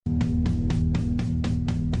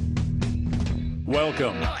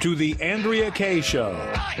Welcome to the Andrea Kaye Show.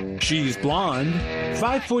 She's blonde,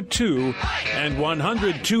 5'2", and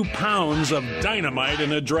 102 pounds of dynamite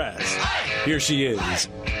in a dress. Here she is,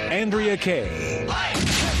 Andrea Kaye.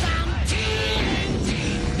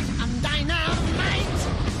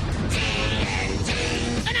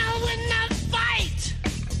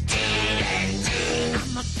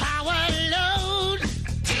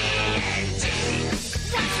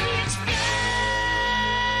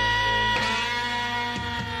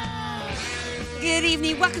 Good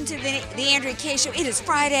evening. Welcome to the Andrea Kaye Show. It is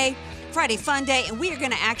Friday fun day, and we are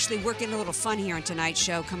going to actually work in a little fun here on tonight's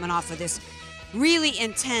show, coming off of this really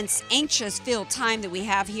intense, anxious-filled time that we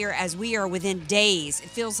have here as we are within days. It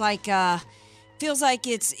feels like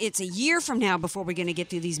it's a year from now before we're going to get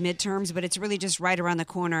through these midterms, but it's really just right around the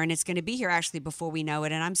corner, and it's going to be here actually before we know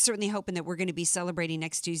it. And I'm certainly hoping that we're going to be celebrating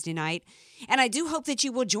next Tuesday night. And I do hope that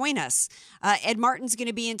you will join us. Ed Martin's going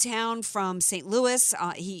to be in town from St. Louis.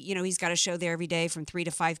 He's got a show there every day from 3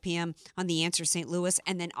 to 5 p.m. on The Answer St. Louis.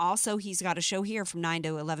 And then also he's got a show here from 9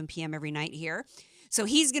 to 11 p.m. every night here. So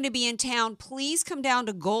he's going to be in town. Please come down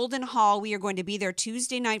to Golden Hall. We are going to be there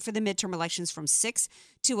Tuesday night for the midterm elections from 6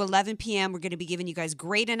 to 11 p.m. We're going to be giving you guys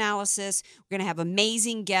great analysis. We're going to have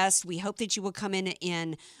amazing guests. We hope that you will come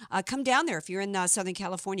come down there. If you're in Southern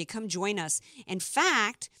California, come join us. In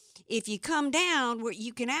fact, if you come down,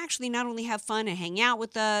 you can actually not only have fun and hang out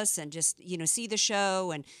with us and just, see the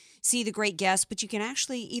show and see the great guests, but you can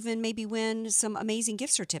actually even maybe win some amazing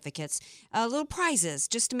gift certificates, little prizes,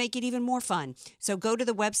 just to make it even more fun. So go to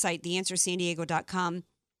the website, theanswersandiego.com,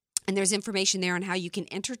 and there's information there on how you can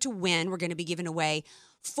enter to win. We're going to be giving away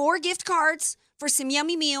 4 gift cards for some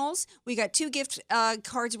yummy meals. We got 2 gift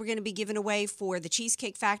cards we're going to be giving away for the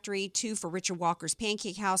Cheesecake Factory, 2 for Richard Walker's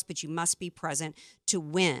Pancake House, but you must be present to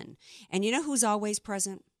win. And you know who's always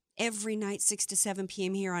present? Every night, 6 to 7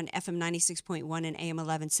 p.m. here on FM 96.1 and AM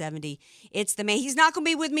 1170. It's the man. He's not going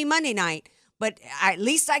to be with me Monday night, but at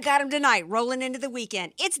least I got him tonight, rolling into the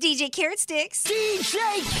weekend. It's DJ Carrot Sticks.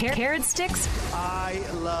 DJ Carrot Sticks. I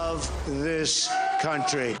love this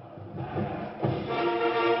country.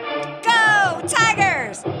 Go,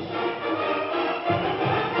 Tigers!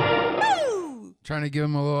 Woo! Trying to give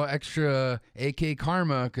them a little extra AK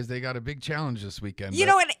karma because they got a big challenge this weekend. You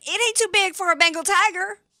know what? It ain't too big for a Bengal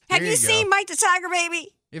Tiger. Have you seen Mike the Tiger,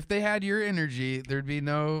 baby? If they had your energy, there'd be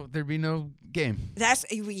no game.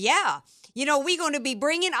 Yeah. We're going to be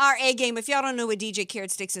bringing our A game. If y'all don't know what DJ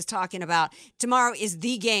Carrot Sticks is talking about, tomorrow is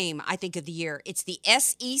the game, I think, of the year. It's the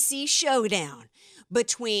SEC showdown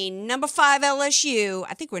between number 5 LSU,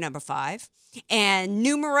 I think we're number 5, and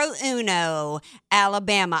numero uno,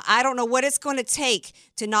 Alabama. I don't know what it's going to take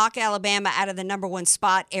to knock Alabama out of the number 1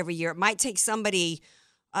 spot every year. It might take somebody...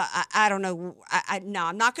 I don't know. No,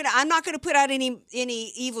 I'm not gonna put out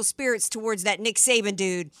any evil spirits towards that Nick Saban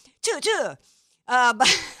dude. But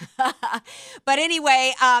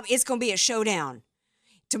anyway, it's gonna be a showdown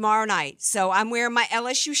tomorrow night. So I'm wearing my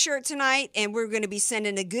LSU shirt tonight, and we're gonna be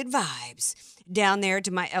sending the good vibes down there to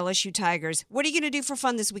my LSU Tigers. What are you gonna do for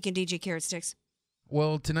fun this weekend, DJ Carrot Sticks?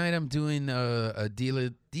 Well, tonight I'm doing a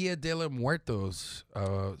Dia de los Muertos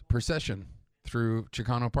procession through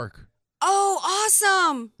Chicano Park. Oh,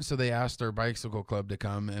 awesome. So they asked our bicycle club to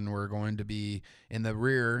come, and we're going to be in the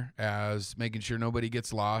rear as making sure nobody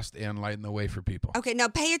gets lost and lighting the way for people. Okay, now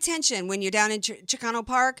pay attention when you're down in Chicano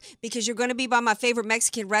Park, because you're going to be by my favorite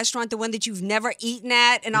Mexican restaurant, the one that you've never eaten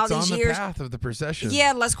at in all these years. It's on the path of the procession.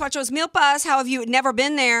 Yeah, Las Cuatro Milpas. How have you never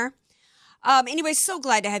been there? Anyway, so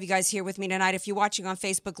glad to have you guys here with me tonight. If you're watching on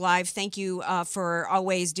Facebook Live, thank you for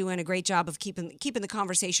always doing a great job of keeping the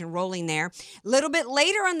conversation rolling there. A little bit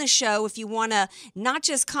later on the show, if you want to not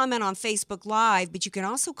just comment on Facebook Live, but you can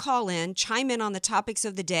also call in, chime in on the topics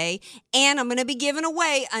of the day, and I'm going to be giving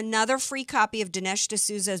away another free copy of Dinesh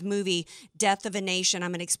D'Souza's movie, Death of a Nation. I'm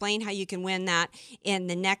going to explain how you can win that in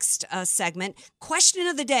the next segment. Question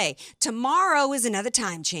of the day. Tomorrow is another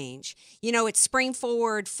time change. It's spring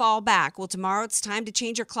forward, fall back. Well, tomorrow it's time to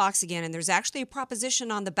change your clocks again, and there's actually a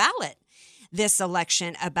proposition on the ballot this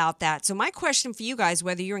election about that. So my question for you guys,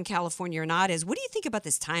 whether you're in California or not, is what do you think about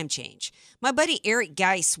this time change? My buddy Eric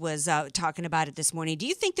Geis was talking about it this morning. Do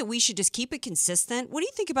you think that we should just keep it consistent? What do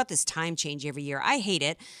you think about this time change every year? I hate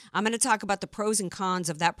it. I'm going to talk about the pros and cons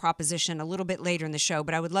of that proposition a little bit later in the show,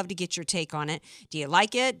 but I would love to get your take on it. Do you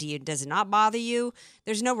like it? Does it not bother you?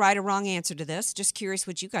 There's no right or wrong answer to this. Just curious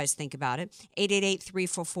what you guys think about it.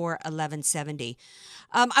 888-344-1170.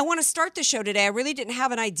 I want to start the show today. I really didn't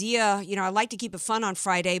have an idea. I like to keep it fun on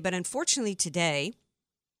Friday, but unfortunately today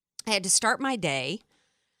I had to start my day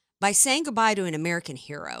by saying goodbye to an American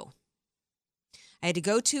hero. I had to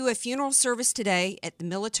go to a funeral service today at the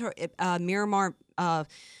Miramar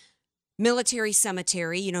Military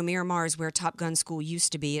Cemetery. You know, Miramar is where Top Gun School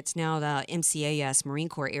used to be. It's now the MCAS, Marine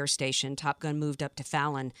Corps Air Station. Top Gun moved up to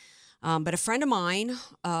Fallon. But a friend of mine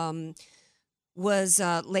was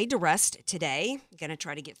laid to rest today. I'm going to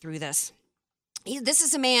try to get through this. This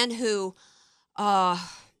is a man who...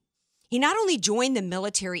 he not only joined the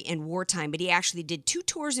military in wartime, but he actually did 2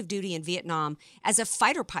 tours of duty in Vietnam as a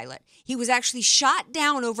fighter pilot. He was actually shot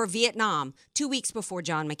down over Vietnam 2 weeks before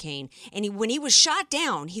John McCain. And when he was shot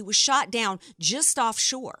down just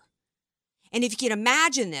offshore. And if you can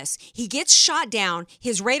imagine this, he gets shot down.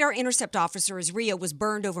 His radar intercept officer, his Rio, was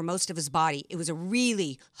burned over most of his body. It was a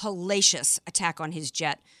really hellacious attack on his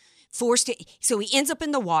jet. So he ends up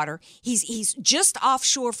in the water. He's just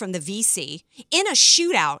offshore from the VC in a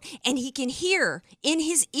shootout, and he can hear in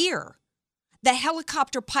his ear the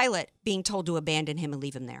helicopter pilot being told to abandon him and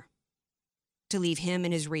leave him there, to leave him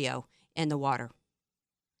and his Rio in the water.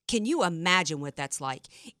 Can you imagine what that's like?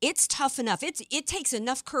 It's tough enough. It takes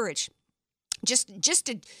enough courage just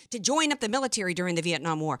to join up the military during the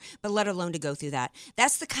Vietnam War, but let alone to go through that.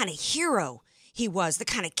 That's the kind of hero he was, the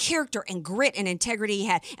kind of character and grit and integrity he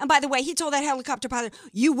had. And by the way, he told that helicopter pilot,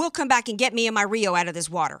 you will come back and get me and my Rio out of this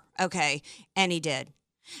water. Okay. And he did.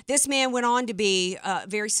 This man went on to be a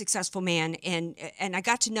very successful man. And I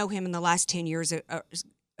got to know him in the last 10 years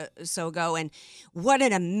so ago. And what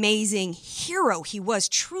an amazing hero he was.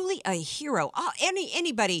 Truly a hero.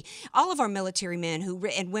 Anybody, all of our military men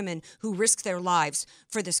and women who risk their lives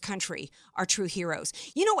for this country are true heroes.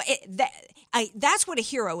 You know, that's what a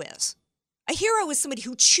hero is. A hero is somebody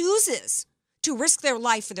who chooses to risk their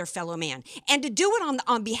life for their fellow man and to do it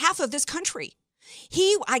on behalf of this country.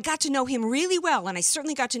 I got to know him really well, and I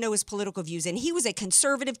certainly got to know his political views, and he was a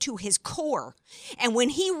conservative to his core. And when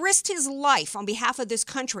he risked his life on behalf of this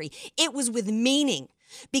country, it was with meaning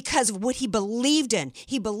because of what he believed in.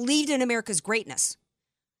 He believed in America's greatness.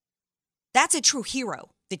 That's a true hero,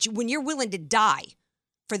 when you're willing to die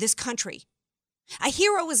for this country. A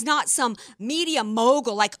hero is not some media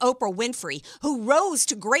mogul like Oprah Winfrey, who rose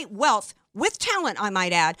to great wealth with talent, I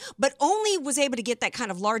might add, but only was able to get that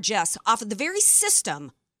kind of largesse off of the very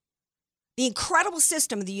system, the incredible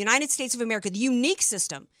system of the United States of America, the unique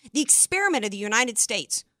system, the experiment of the United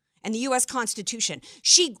States and the U.S. Constitution.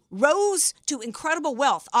 She rose to incredible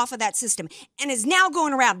wealth off of that system and is now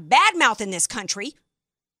going around bad-mouthing this country,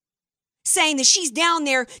 saying that she's down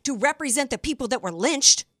there to represent the people that were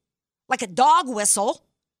lynched, like a dog whistle,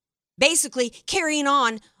 basically carrying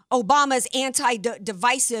on Obama's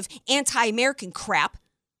anti-divisive, anti-American crap.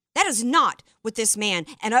 That is not what this man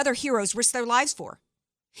and other heroes risk their lives for.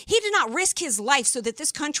 He did not risk his life so that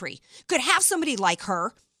this country could have somebody like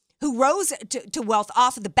her who rose to wealth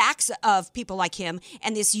off of the backs of people like him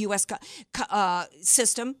and this U.S.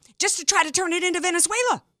 system just to try to turn it into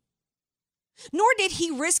Venezuela. Nor did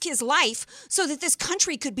he risk his life so that this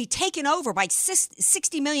country could be taken over by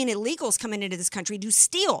 60 million illegals coming into this country to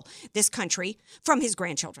steal this country from his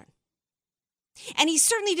grandchildren. And he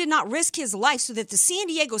certainly did not risk his life so that the San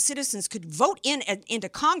Diego citizens could vote into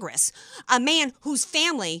Congress a man whose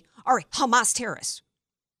family are Hamas terrorists.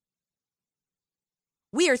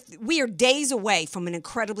 We are days away from an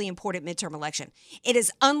incredibly important midterm election. It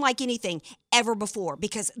is unlike anything ever before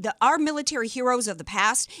because our military heroes of the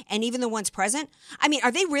past and even the ones present, I mean,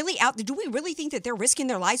 are they really out there? Do we really think that they're risking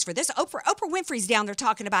their lives for this? Oprah Winfrey's down there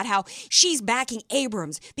talking about how she's backing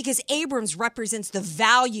Abrams because Abrams represents the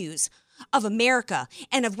values of America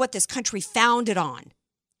and of what this country founded on.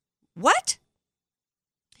 What?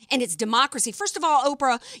 And it's democracy. First of all,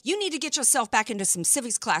 Oprah, you need to get yourself back into some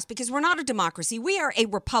civics class because we're not a democracy. We are a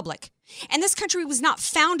republic. And this country was not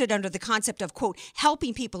founded under the concept of, quote,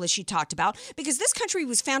 helping people, as she talked about, because this country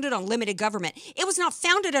was founded on limited government. It was not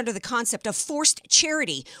founded under the concept of forced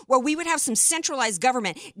charity, where we would have some centralized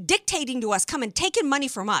government dictating to us, come and taking money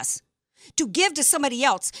from us to give to somebody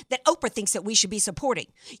else that Oprah thinks that we should be supporting.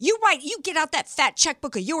 You get out that fat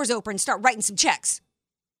checkbook of yours, Oprah, and start writing some checks.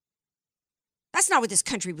 That's not what this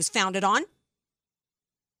country was founded on.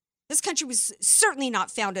 This country was certainly not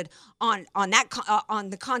founded on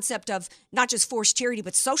the concept of not just forced charity,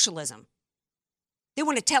 but socialism. They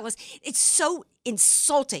want to tell us, it's so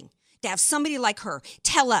insulting to have somebody like her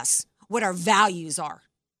tell us what our values are.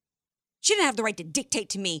 She didn't have the right to dictate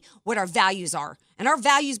to me what our values are. And our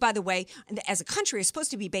values, by the way, as a country, are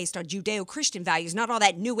supposed to be based on Judeo-Christian values, not all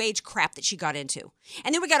that New Age crap that she got into.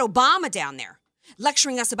 And then we got Obama down there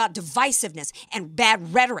lecturing us about divisiveness and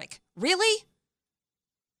bad rhetoric. Really?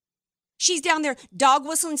 She's down there dog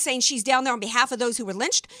whistling, saying she's down there on behalf of those who were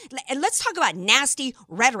lynched. And let's talk about nasty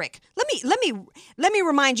rhetoric. Let me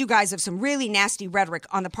remind you guys of some really nasty rhetoric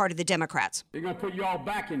on the part of the Democrats. They're going to put you all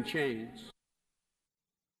back in chains.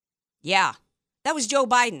 Yeah, that was Joe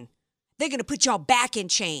Biden. They're going to put y'all back in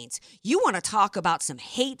chains. You want to talk about some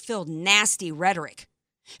hate-filled, nasty rhetoric.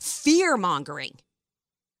 Fear-mongering.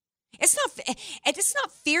 It's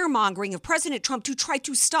not fear-mongering of President Trump to try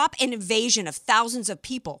to stop an invasion of thousands of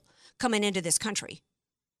people coming into this country.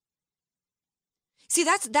 See,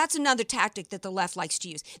 that's another tactic that the left likes to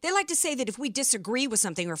use. They like to say that if we disagree with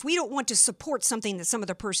something or if we don't want to support something that some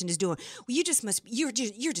other person is doing, well, you're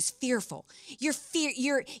just fearful.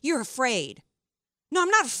 You're afraid. No, I'm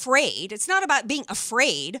not afraid. It's not about being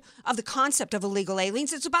afraid of the concept of illegal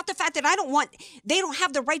aliens. It's about the fact that they don't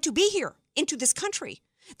have the right to be here into this country.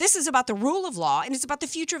 This is about the rule of law, and it's about the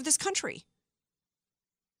future of this country.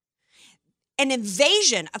 An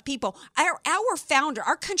invasion of people. Our founder,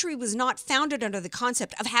 our country was not founded under the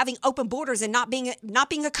concept of having open borders and not being a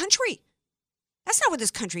country. That's not what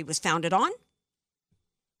this country was founded on.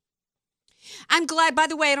 I'm glad, by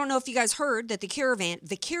the way, I don't know if you guys heard that the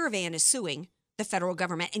caravan is suing the federal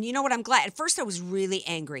government. And you know what? I'm glad. At first, I was really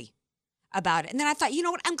angry about it. And then I thought, you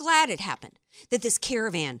know what? I'm glad it happened that this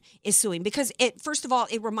caravan is suing because first of all,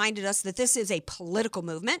 it reminded us that this is a political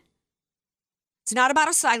movement. It's not about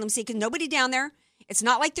asylum seeking. Nobody down there. It's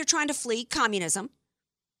not like they're trying to flee communism.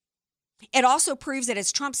 It also proves that,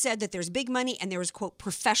 as Trump said, that there's big money and there is, quote,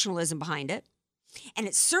 professionalism behind it. And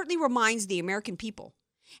it certainly reminds the American people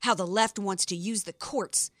how the left wants to use the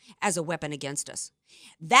courts as a weapon against us.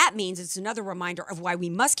 That means it's another reminder of why we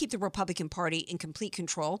must keep the Republican Party in complete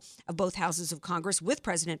control of both houses of Congress with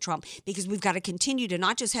President Trump, because we've got to continue to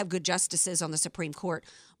not just have good justices on the Supreme Court,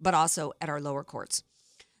 but also at our lower courts.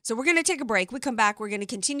 So we're going to take a break. We come back. We're going to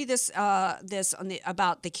continue this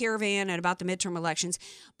about the caravan and about the midterm elections.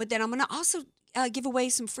 But then I'm going to also give away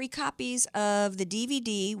some free copies of the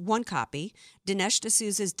DVD, one copy, Dinesh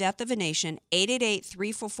D'Souza's Death of a Nation,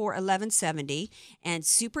 888-344-1170, and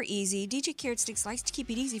super easy. DJ Carrot Sticks likes to keep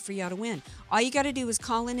it easy for y'all to win. All you got to do is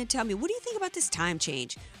call in and tell me, what do you think about this time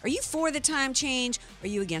change? Are you for the time change? Or are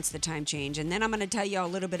you against the time change? And then I'm going to tell y'all a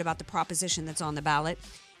little bit about the proposition that's on the ballot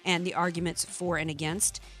and the arguments for and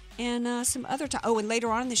against. And some other time. Oh, and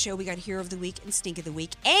later on in the show, we got Hero of the Week and Stink of the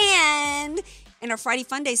Week. And in our Friday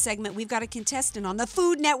Fun Day segment, we've got a contestant on the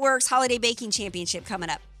Food Network's Holiday Baking Championship coming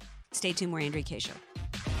up. Stay tuned. More Andrea Kaye Show.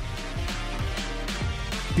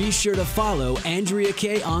 Be sure to follow Andrea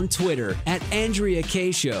Kaye on Twitter at Andrea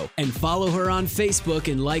Kaye Show and follow her on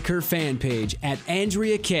Facebook and like her fan page at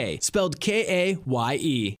Andrea Kaye, spelled Kaye.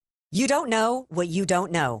 You don't know what you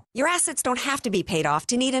don't know. Your assets don't have to be paid off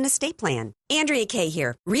to need an estate plan. Andrea Kaye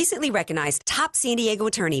here. Recently recognized top San Diego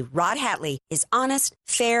attorney Rod Hatley is honest,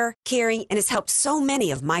 fair, caring, and has helped so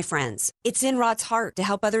many of my friends. It's in Rod's heart to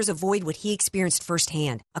help others avoid what he experienced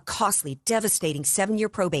firsthand, a costly, devastating 7-year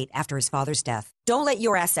probate after his father's death. Don't let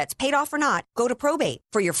your assets, paid off or not, go to probate.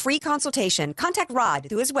 For your free consultation, contact Rod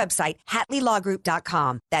through his website,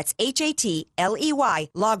 HatleyLawGroup.com. That's HATLEY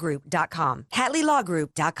lawgroup.com.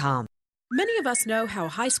 HatleyLawGroup.com. Many of us know how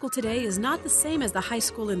high school today is not the same as the high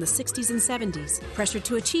school in the 60s and 70s. Pressure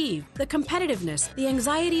to achieve, the competitiveness, the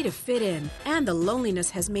anxiety to fit in, and the loneliness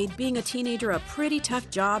has made being a teenager a pretty tough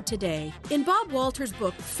job today. In Bob Walter's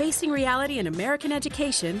book, Facing Reality in American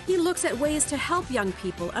Education, he looks at ways to help young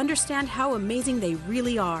people understand how amazing they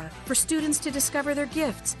really are, for students to discover their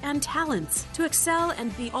gifts and talents, to excel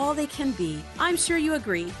and be all they can be. I'm sure you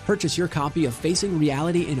agree. Purchase your copy of Facing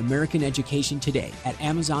Reality in American Education today at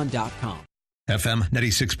Amazon.com. FM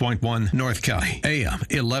 96.1 North County, AM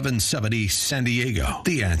 1170 San Diego.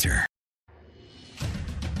 The Answer.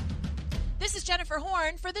 This is Jennifer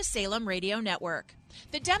Horn for the Salem Radio Network.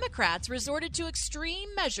 The Democrats resorted to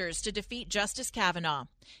extreme measures to defeat Justice Kavanaugh.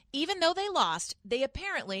 Even though they lost, they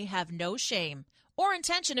apparently have no shame or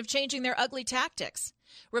intention of changing their ugly tactics.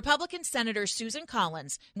 Republican Senator Susan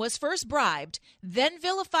Collins was first bribed, then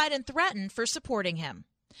vilified and threatened for supporting him.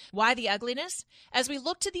 Why the ugliness? As we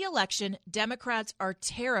look to the election, Democrats are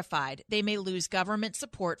terrified they may lose government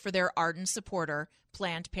support for their ardent supporter,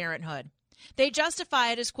 Planned Parenthood. They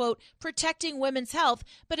justify it as, quote, protecting women's health,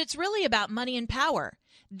 but it's really about money and power.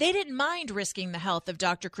 They didn't mind risking the health of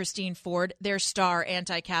Dr. Christine Ford, their star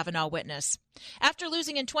anti-Kavanaugh witness. After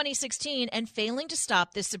losing in 2016 and failing to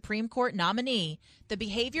stop this Supreme Court nominee, the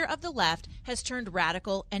behavior of the left has turned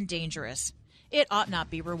radical and dangerous. It ought not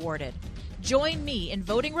be rewarded. Join me in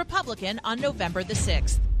voting Republican on November the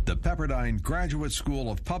 6th. The Pepperdine Graduate School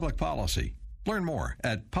of Public Policy. Learn more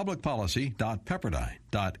at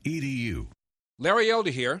publicpolicy.pepperdine.edu. Larry Elder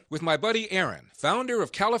here with my buddy Aaron, founder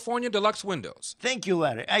of California Deluxe Windows. Thank you,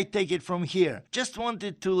 Larry. I take it from here. Just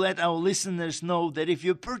wanted to let our listeners know that if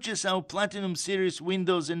you purchase our Platinum Series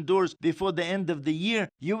windows and doors before the end of the year,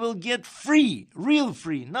 you will get free, real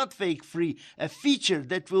free, not fake free, a feature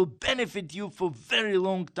that will benefit you for a very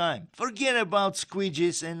long time. Forget about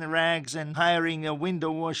squeegees and rags and hiring window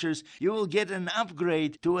washers. You will get an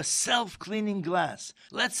upgrade to a self-cleaning glass.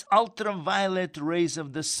 Let's ultraviolet rays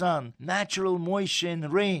of the sun, natural moisture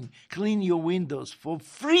and rain clean your windows for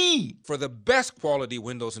free. For the best quality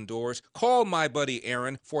windows and doors, call my buddy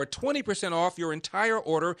Aaron for 20% off your entire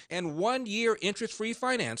order and 1-year interest-free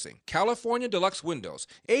financing. California Deluxe Windows,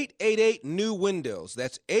 888-NEW-WINDOWS.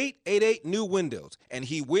 That's 888-NEW-WINDOWS. And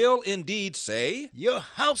he will indeed say, your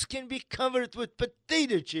house can be covered with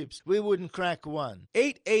potato chips. We wouldn't crack one.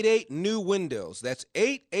 888-NEW-WINDOWS. That's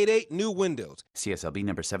 888-NEW-WINDOWS. CSLB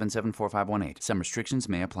number 774518. Some restrictions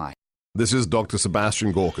may apply. This is Dr.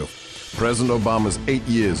 Sebastian Gorka. President Obama's 8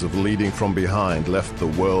 years of leading from behind left the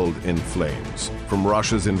world in flames. From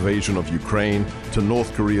Russia's invasion of Ukraine to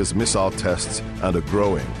North Korea's missile tests and a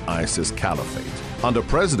growing ISIS caliphate. Under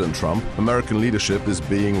President Trump, American leadership is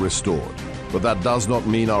being restored. But that does not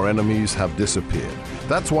mean our enemies have disappeared.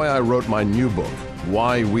 That's why I wrote my new book,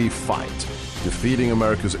 Why We Fight, Defeating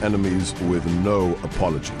America's Enemies with No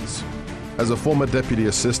Apologies. As a former deputy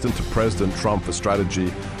assistant to President Trump for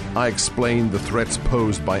strategy, I explained the threats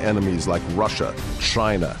posed by enemies like Russia,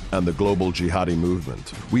 China, and the global jihadi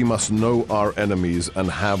movement. We must know our enemies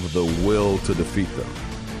and have the will to defeat them.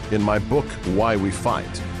 In my book, Why We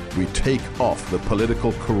Fight, we take off the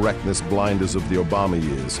political correctness blinders of the Obama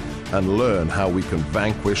years and learn how we can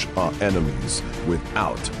vanquish our enemies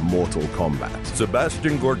without mortal combat.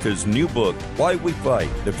 Sebastian Gorka's new book, Why We Fight,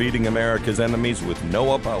 Defeating America's Enemies with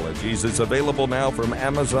No Apologies, is available now from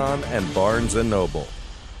Amazon and Barnes & Noble.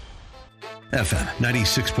 FM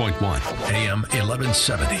 96.1, AM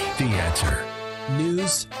 1170, The Answer.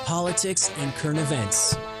 News, politics, and current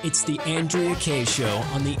events. It's the Andrea Kaye Show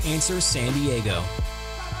on The Answer San Diego.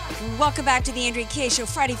 Welcome back to the Andrea Kaye Show,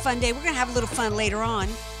 Friday Fun Day. We're going to have a little fun later on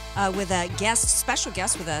with a special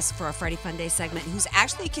guest with us for our Friday Fun Day segment, who's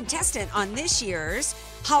actually a contestant on this year's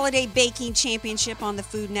Holiday Baking Championship on the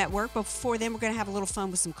Food Network. But before then, we're going to have a little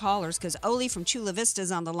fun with some callers because Oli from Chula Vista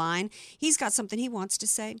is on the line. He's got something he wants to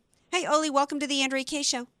say. Hey, Oli, welcome to the Andrea Kaye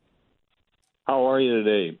Show. How are you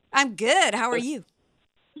today? I'm good. How are you?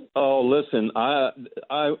 Oh, listen, I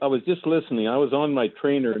was just listening. I was on my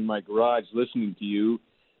trainer in my garage listening to you,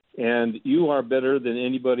 and you are better than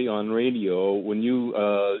anybody on radio when you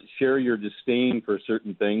share your disdain for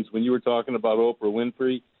certain things. When you were talking about Oprah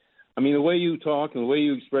Winfrey, I mean, the way you talk and the way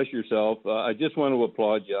you express yourself, I just want to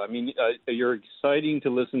applaud you. I mean, you're exciting to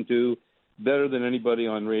listen to, better than anybody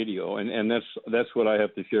on radio, and that's what I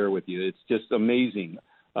have to share with you. It's just amazing.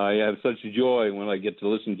 I have such joy when I get to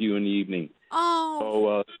listen to you in the evening.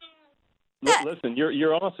 Oh. So, listen,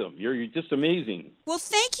 you're awesome. You're just amazing. Well,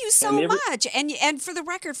 thank you so much. And for the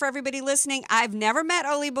record, for everybody listening, I've never met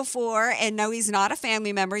Oli before, and no, he's not a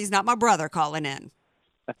family member. He's not my brother calling in.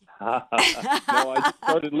 No, I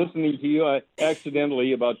started listening to you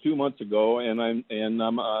accidentally about 2 months ago, and I'm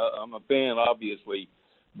a fan, obviously.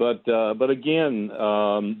 But again,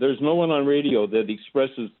 there's no one on radio that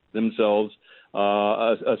expresses themselves,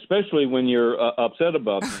 especially when you're upset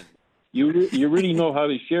about things. You really know how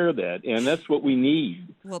to share that, and that's what we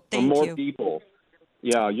need from more people.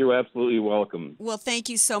 Yeah, you're absolutely welcome. Well, thank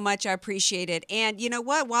you so much. I appreciate it. And you know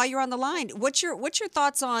what? While you're on the line, what's your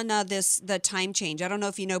thoughts on the time change? I don't know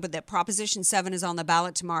if you know, but that Proposition 7 is on the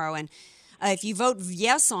ballot tomorrow, and if you vote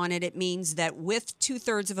yes on it, it means that with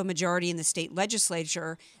 2/3 of a majority in the state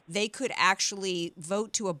legislature, they could actually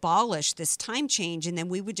vote to abolish this time change, and then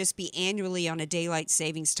we would just be annually on a daylight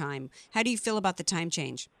savings time. How do you feel about the time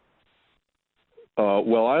change?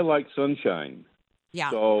 Well, I like sunshine. Yeah.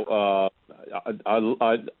 So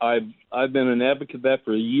I've been an advocate of that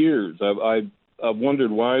for years. I've wondered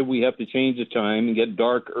why we have to change the time and get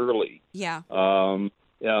dark early. Yeah.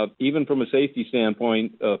 Even from a safety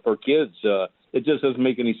standpoint for kids, it just doesn't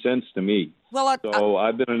make any sense to me. Well,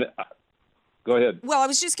 I've been go ahead. Well, I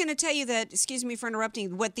was just going to tell you that, excuse me for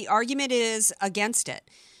interrupting, what the argument is against it.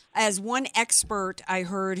 As one expert I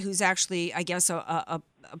heard who's actually, I guess, a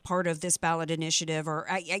a part of this ballot initiative, or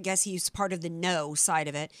I guess he's part of the no side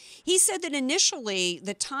of it. He said that initially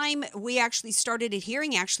the time we actually started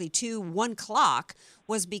adhering to 1 o'clock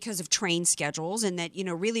was because of train schedules, and that,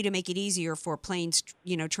 really to make it easier for planes,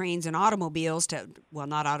 trains and automobiles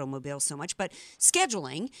not automobiles so much, but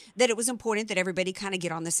scheduling, that it was important that everybody kind of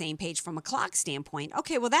get on the same page from a clock standpoint.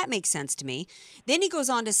 Okay, well, that makes sense to me. Then he goes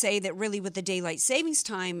on to say that really with the daylight savings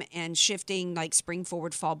time and shifting like spring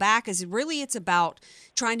forward, fall back, it's about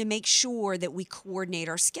trying to make sure that we coordinate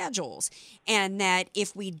our schedules, and that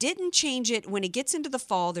if we didn't change it when it gets into the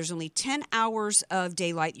fall, there's only 10 hours of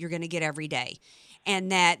daylight you're going to get every day.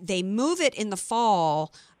 And that they move it in the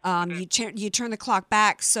fall, you turn the clock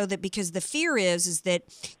back so that, because the fear is that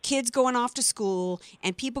kids going off to school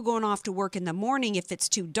and people going off to work in the morning, if it's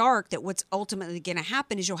too dark, that what's ultimately going to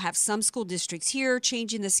happen is you'll have some school districts here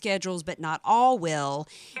changing the schedules, but not all will.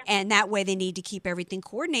 And that way they need to keep everything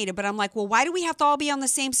coordinated. But I'm like, well, why do we have to all be on the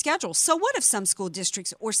same schedule? So what if some school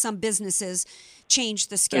districts or some businesses change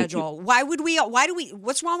the schedule?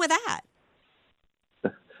 What's wrong with that?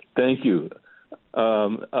 Thank you.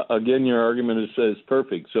 Again, your argument is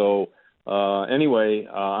perfect. So anyway,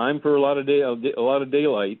 I'm for a lot of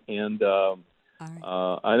daylight, and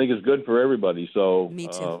I think it's good for everybody. So me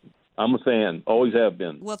too. I'm a fan. Always have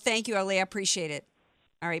been. Well, thank you, Ali. I appreciate it.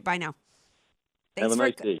 All right, bye now. Have a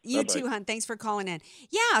nice day. You Bye-bye. too, hon. Thanks for calling in.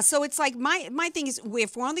 Yeah, so it's like my thing is,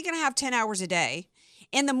 if we're only going to have 10 hours a day,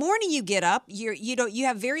 in the morning you get up, you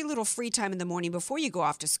have very little free time in the morning before you go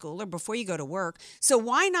off to school or before you go to work. So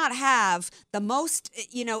why not have the most,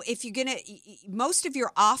 if you're going to, most of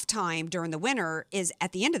your off time during the winter is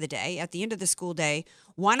at the end of the day, at the end of the school day.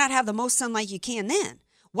 Why not have the most sunlight you can then?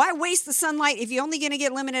 Why waste the sunlight if you're only going to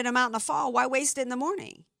get limited amount in the fall? Why waste it in the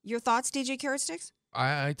morning? Your thoughts, DJ Carrot Sticks?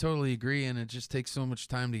 I totally agree, and it just takes so much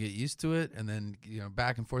time to get used to it, and then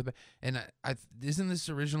back and forth. And isn't this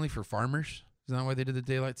originally for farmers? Is that why they did the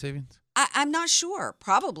daylight savings? I'm not sure.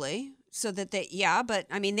 Probably so that but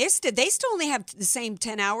I mean, they still only have the same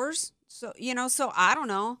 10 hours. So so I don't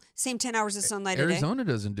know, same 10 hours of sunlight a day. Arizona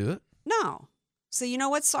doesn't do it. No. So you know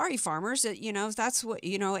what? Sorry, farmers. That's what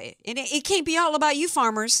it can't be all about you,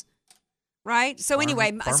 farmers. Right. So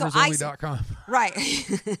anyway, farmersonly.com. Right.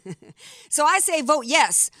 So I say vote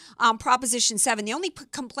yes on Proposition 7. The only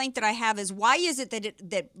complaint that I have is, why is it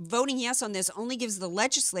that voting yes on this only gives the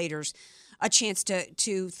legislators a chance to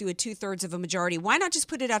through a 2/3 of a majority? Why not just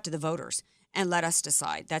put it out to the voters and let us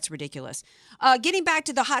decide? That's ridiculous. Getting back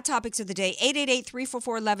to the hot topics of the day,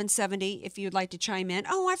 888-344-1170 if you'd like to chime in.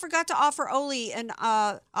 Oh, I forgot to offer Oli an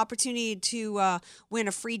opportunity to win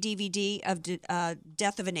a free DVD of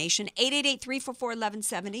Death of a Nation.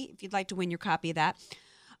 888-344-1170 if you'd like to win your copy of that.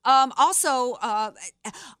 Also,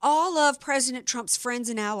 all of President Trump's friends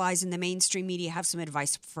and allies in the mainstream media have some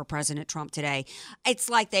advice for President Trump today. It's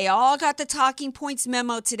like they all got the talking points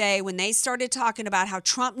memo today when they started talking about how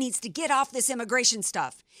Trump needs to get off this immigration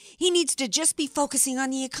stuff. He needs to just be focusing on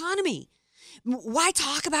the economy. Why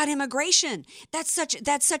talk about immigration? That's such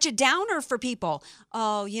a downer for people.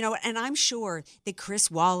 Oh, and I'm sure that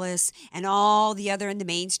Chris Wallace and all the other in the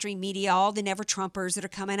mainstream media, all the Never Trumpers that are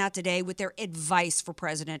coming out today with their advice for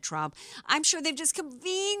President Trump, I'm sure they've just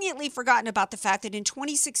conveniently forgotten about the fact that in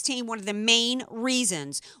 2016, one of the main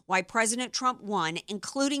reasons why President Trump won,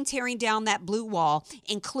 including tearing down that blue wall,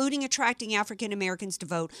 including attracting African Americans to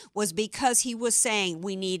vote, was because he was saying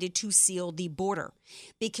we needed to seal the border.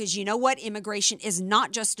 Because you know what? Immigration is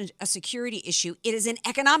not just a security issue. It is an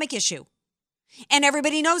economic issue. And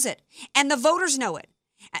everybody knows it. And the voters know it.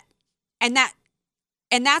 And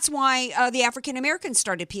that's why the African Americans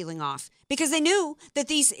started peeling off. Because they knew that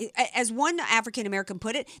these, as one African American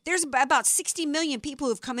put it, there's about 60 million people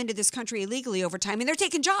who have come into this country illegally over time. And they're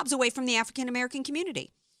taking jobs away from the African American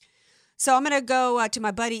community. So I'm going to go to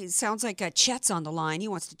my buddy. It sounds like Chet's on the line. He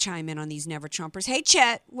wants to chime in on these Never Trumpers. Hey,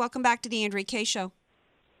 Chet. Welcome back to the Andrea Kaye Show.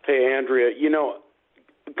 Hey, Andrea,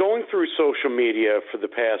 going through social media for the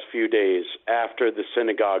past few days after the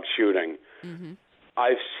synagogue shooting,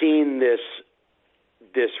 I've seen this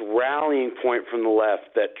rallying point from the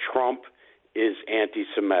left that Trump is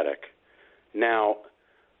anti-Semitic. Now,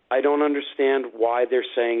 I don't understand why they're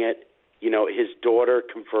saying it. His daughter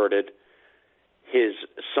converted. His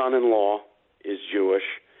son-in-law is Jewish.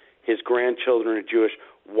 His grandchildren are Jewish.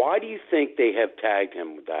 Why do you think they have tagged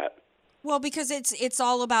him with that? Well, because it's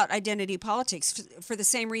all about identity politics for the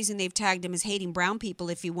same reason they've tagged him as hating brown people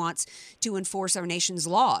if he wants to enforce our nation's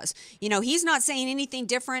laws. You know, he's not saying anything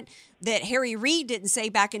different that Harry Reid didn't say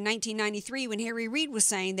back in 1993 when Harry Reid was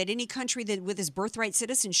saying that any country that with his birthright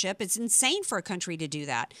citizenship, it's insane for a country to do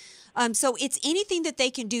that. So it's anything that they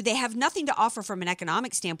can do. They have nothing to offer from an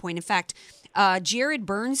economic standpoint. In fact, Jared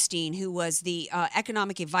Bernstein, who was the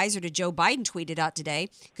economic advisor to Joe Biden, tweeted out today,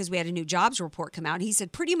 because we had a new jobs report come out. He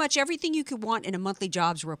said pretty much everything you could want in a monthly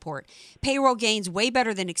jobs report. Payroll gains way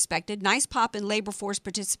better than expected. Nice pop in labor force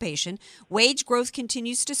participation. Wage growth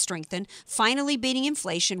continues to strengthen. Finally beating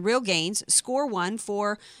inflation. Real gains. Score one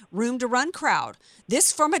for room to run crowd.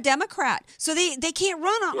 This from a Democrat. So they can't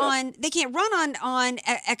run on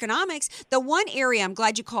economics. The one area, I'm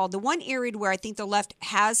glad you called, the one area where I think the left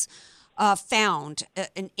has found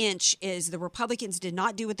an inch is the Republicans did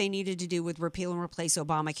not do what they needed to do with repeal and replace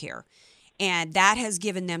Obamacare. And that has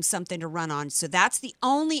given them something to run on. So that's the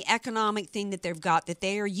only economic thing that they've got that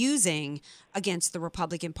they are using against the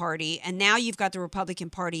Republican Party. And now you've got the Republican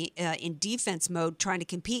Party in defense mode trying to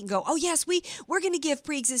compete and go, oh, yes, we're going to give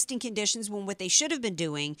pre-existing conditions, when what they should have been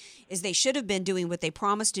doing is they should have been doing what they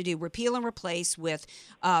promised to do, repeal and replace with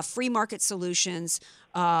free market solutions,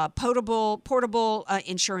 portable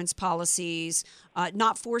insurance policies,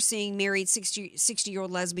 not forcing married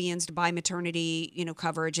 60-year-old lesbians to buy maternity,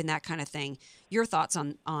 coverage and that kind of thing. Your thoughts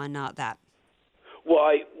on that?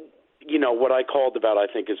 Well, what I called about, I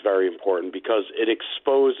think, is very important because it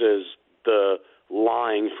exposes the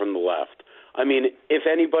lying from the left. I mean, if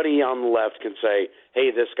anybody on the left can say,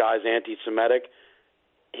 hey, this guy's anti-Semitic,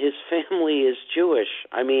 his family is Jewish.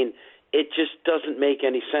 I mean, it just doesn't make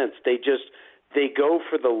any sense. They go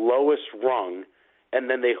for the lowest rung, and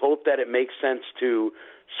then they hope that it makes sense to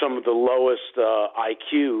some of the lowest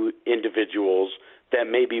IQ individuals that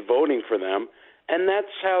may be voting for them, and that's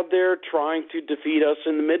how they're trying to defeat us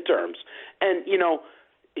in the midterms. And,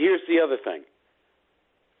 here's the other thing.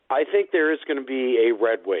 I think there is going to be a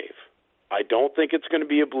red wave. I don't think it's going to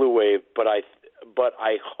be a blue wave, but I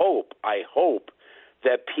hope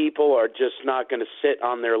that people are just not going to sit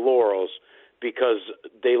on their laurels because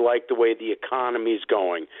they like the way the economy's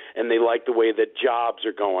going and they like the way that jobs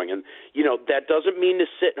are going. And, that doesn't mean to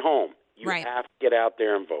sit home. You have to get out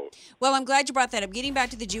there and vote. Well, I'm glad you brought that up. Getting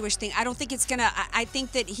back to the Jewish thing, I don't think it's going to – I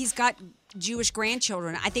think that he's got Jewish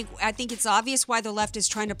grandchildren. I think it's obvious why the left is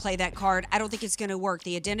trying to play that card. I don't think it's going to work.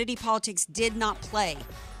 The identity politics did not play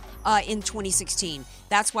in 2016.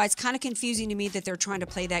 That's why it's kind of confusing to me that they're trying to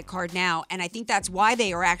play that card now. And I think that's why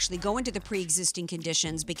they are actually going to the pre-existing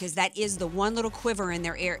conditions, because that is the one little quiver in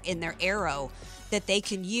their arrow that they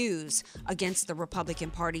can use against the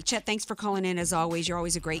Republican Party. Chet, thanks for calling in as always. You're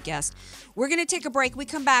always a great guest. We're going to take a break. We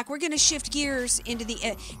come back. We're going to shift gears into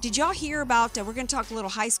the did y'all hear about, we're going to talk a little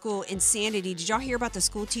high school insanity. Did y'all hear about the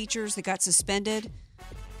school teachers that got suspended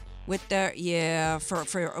with their, for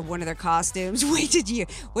one of their costumes? Wait till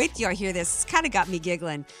y'all hear this. It's kind of got me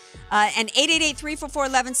giggling. And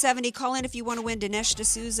 888-344-1170. Call in if you want to win Dinesh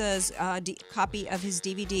D'Souza's copy of his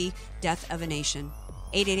DVD, Death of a Nation.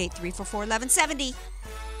 888-344-1170.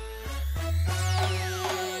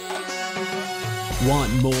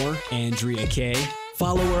 Want more Andrea Kaye?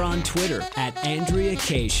 Follow her on Twitter at Andrea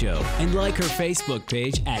Kaye Show and like her Facebook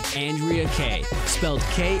page at Andrea Kaye, spelled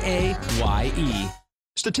Kaye.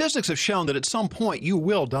 Statistics have shown that at some point you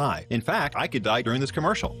will die. In fact, I could die during this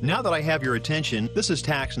commercial. Now that I have your attention, this is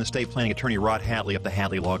tax and estate planning attorney Rod Hadley of the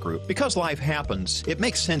Hadley Law Group. Because life happens, it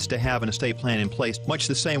makes sense to have an estate plan in place, much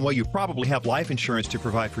the same way you probably have life insurance to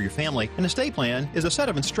provide for your family. An estate plan is a set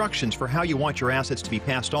of instructions for how you want your assets to be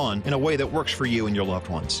passed on in a way that works for you and your loved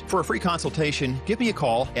ones. For a free consultation, give me a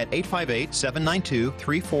call at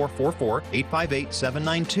 858-792-3444,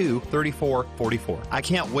 858-792-3444. I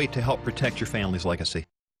can't wait to help protect your family's legacy.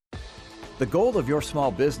 The goal of your small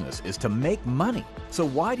business is to make money. So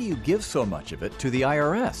why do you give so much of it to the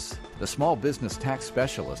IRS? The small business tax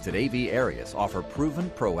specialists at AV Arias offer proven,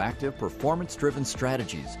 proactive, performance-driven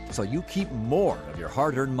strategies so you keep more of your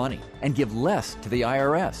hard-earned money and give less to the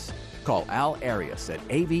IRS. Call Al Arias at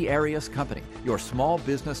AV Arias Company, your small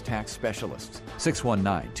business tax specialists.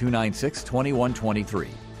 619-296-2123.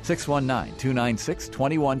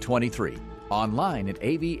 619-296-2123. Online at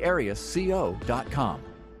avariasco.com.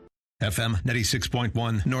 FM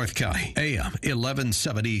 96.1 North County, AM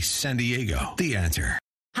 1170 San Diego. The Answer.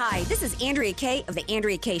 Hi, this is Andrea Kaye of The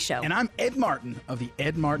Andrea Kaye Show. And I'm Ed Martin of the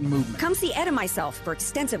Ed Martin Movement. Come see Ed and myself for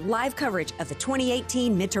extensive live coverage of the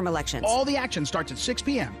 2018 midterm elections. All the action starts at 6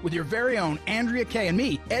 p.m. with your very own Andrea Kaye and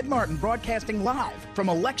me, Ed Martin, broadcasting live from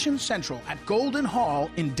Election Central at Golden Hall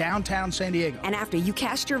in downtown San Diego. And after you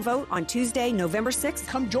cast your vote on Tuesday, November 6th,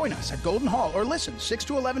 come join us at Golden Hall or listen 6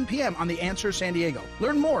 to 11 p.m. on The Answer San Diego.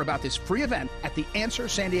 Learn more about this free event at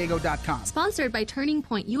theanswersandiego.com. Sponsored by Turning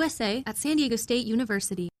Point USA at San Diego State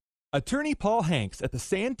University. Attorney Paul Hanks at the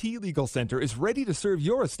Santee Legal Center is ready to serve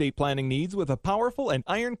your estate planning needs with a powerful and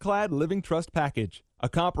ironclad living trust package. A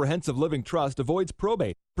comprehensive living trust avoids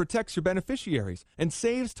probate, protects your beneficiaries, and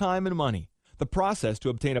saves time and money. The process to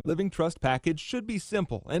obtain a living trust package should be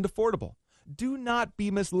simple and affordable. Do not be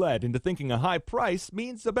misled into thinking a high price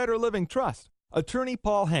means a better living trust. Attorney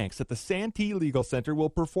Paul Hanks at the Santee Legal Center will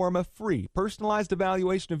perform a free, personalized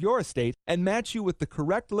evaluation of your estate and match you with the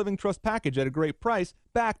correct living trust package at a great price,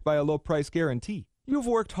 backed by a low price guarantee. You've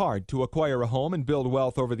worked hard to acquire a home and build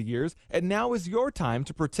wealth over the years, and now is your time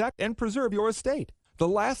to protect and preserve your estate. The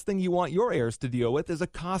last thing you want your heirs to deal with is a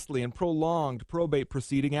costly and prolonged probate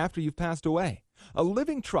proceeding after you've passed away. A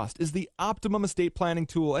living trust is the optimum estate planning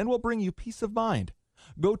tool and will bring you peace of mind.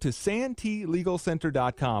 Go to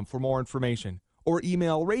santeelegalcenter.com for more information or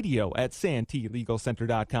email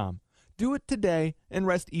radio@santeelegalcenter.com. Do it today and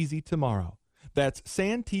rest easy tomorrow. That's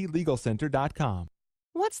santeelegalcenter.com.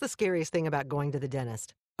 What's the scariest thing about going to the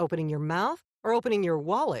dentist? Opening your mouth or opening your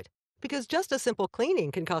wallet? Because just a simple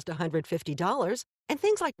cleaning can cost $150, and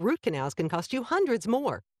things like root canals can cost you hundreds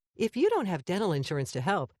more. If you don't have dental insurance to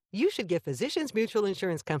help, you should give Physicians Mutual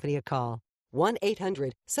Insurance Company a call.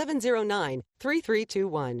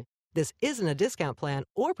 1-800-709-3321. This isn't a discount plan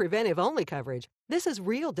or preventive-only coverage. This is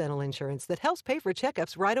real dental insurance that helps pay for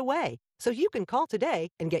checkups right away, so you can call today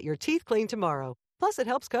and get your teeth cleaned tomorrow. Plus, it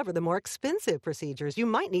helps cover the more expensive procedures you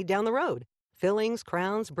might need down the road. Fillings,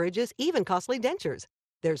 crowns, bridges, even costly dentures.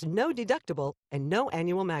 There's no deductible and no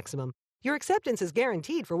annual maximum. Your acceptance is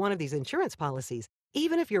guaranteed for one of these insurance policies,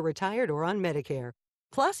 even if you're retired or on Medicare.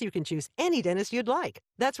 Plus, you can choose any dentist you'd like.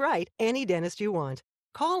 That's right, any dentist you want.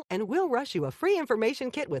 Call and we'll rush you a free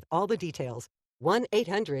information kit with all the details.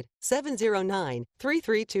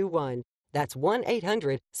 1-800-709-3321. That's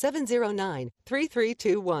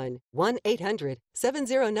 1-800-709-3321.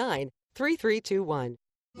 1-800-709-3321.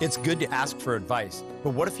 It's good to ask for advice, but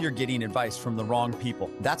what if you're getting advice from the wrong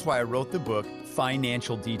people? That's why I wrote the book,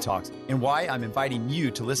 Financial Detox, and why I'm inviting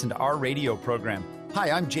you to listen to our radio program. Hi,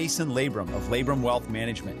 I'm Jason Labrum of Labrum Wealth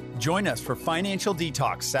Management. Join us for Financial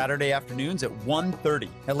Detox Saturday afternoons at 1:30.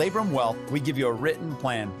 At Labrum Wealth, we give you a written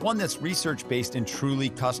plan, one that's research-based and truly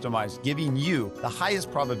customized, giving you the highest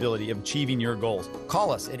probability of achieving your goals.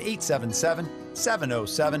 Call us at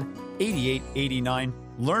 877-707-8889.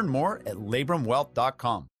 Learn more at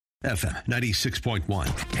labrumwealth.com. FM 96.1,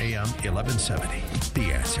 AM 1170.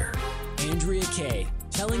 The Answer. Andrea Kaye,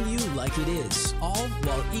 telling you like it is, all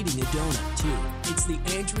while eating a donut, too. It's the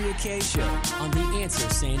Andrea Kaye Show on The Answer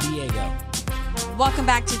San Diego. Welcome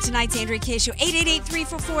back to tonight's Andrea Kaye Show.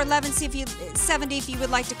 888-344-1170 if you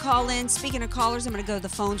would like to call in. Speaking of callers, I'm going to go to the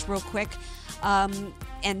phones real quick.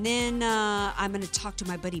 And then I'm going to talk to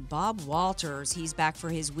my buddy Bob Walters. He's back for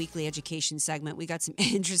his weekly education segment. We got some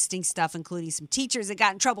interesting stuff, including some teachers that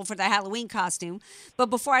got in trouble for their Halloween costume.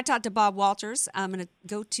 But before I talk to Bob Walters, I'm going to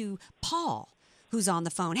go to Paul, who's on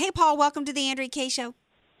the phone. Hey, Paul, welcome to the Andrea Kaye Show.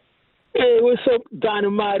 Hey, what's up,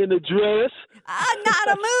 Dynamite in the dress? Not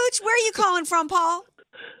a mooch. Where are you calling from, Paul?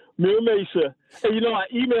 Mira Mesa. Hey, I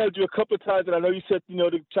emailed you a couple of times, and I know you said,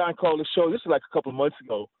 to try and call the show. This was like a couple of months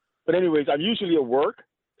ago. But anyways, I'm usually at work,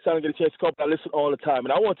 so I don't get a chance to call, but I listen all the time.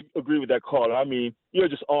 And I want to agree with that caller. I mean, you're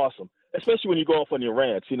just awesome, especially when you go off on your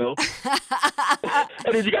rants, And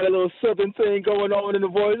then you got a little southern thing going on in the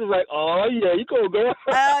voice. It's like, oh, yeah, you go, girl.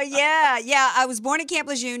 Oh, yeah. Yeah, I was born in Camp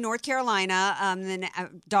Lejeune, North Carolina, then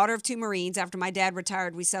daughter of two Marines. After my dad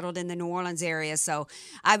retired, we settled in the New Orleans area. So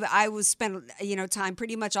I was spent, time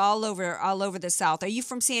pretty much all over the South. Are you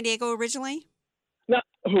from San Diego originally?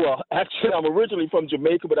 Well, actually, I'm originally from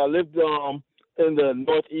Jamaica, but I lived in the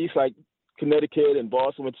Northeast, like Connecticut and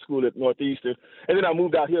Boston. Went to school at Northeastern, and then I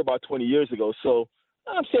moved out here about 20 years ago. So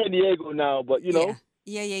I'm San Diego now, but Yeah.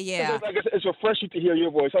 It's refreshing to hear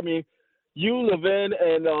your voice. I mean, you live in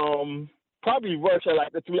and probably work at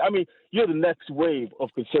like the three. I mean, you're the next wave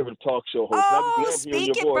of conservative talk show hosts. Oh, I just love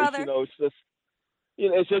hearing your voice. brother. It's just.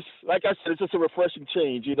 it's just like I said, it's just a refreshing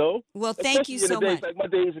change, Well, thank you so much. Like my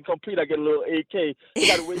day isn't complete. I get a little AK. I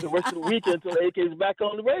got to wait the rest of the weekend until the AK is back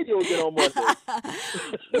on the radio again on Monday.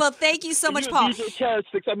 Well, thank you so much, Paul. DJ Carrot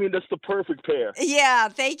Sticks. I mean, that's the perfect pair. Yeah,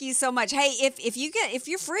 thank you so much. Hey, if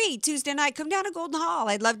you're free Tuesday night, come down to Golden Hall.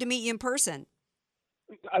 I'd love to meet you in person.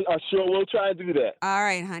 I sure will try and do that. All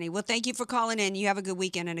right, honey. Well, thank you for calling in. You have a good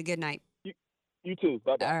weekend and a good night. You too.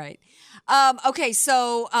 Bye-bye. All right. Okay,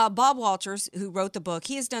 so Bob Walters, who wrote the book,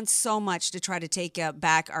 he has done so much to try to take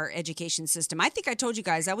back our education system. I think I told you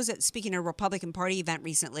guys, I was speaking at a Republican Party event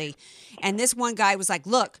recently, and this one guy was like,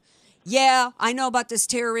 look, yeah, I know about this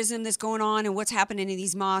terrorism that's going on and what's happening in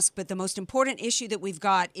these mosques, but the most important issue that we've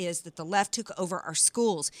got is that the left took over our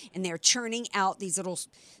schools, and they're churning out these little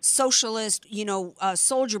socialist,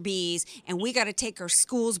 soldier bees, and we got to take our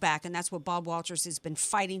schools back, and that's what Bob Walters has been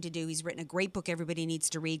fighting to do. He's written a great book everybody needs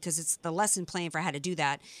to read because it's the lesson plan for how to do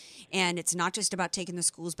that, and it's not just about taking the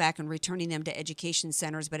schools back and returning them to education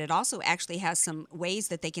centers, but it also actually has some ways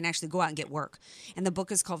that they can actually go out and get work, and the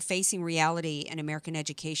book is called Facing Reality in American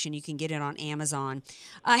Education. You can get it on Amazon.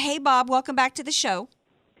 Hey, Bob, welcome back to the show.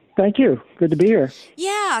 Thank you. Good to be here.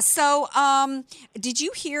 Yeah. So, did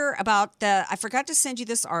you hear about I forgot to send you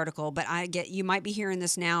this article, but you might be hearing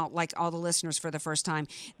this now, like all the listeners for the first time.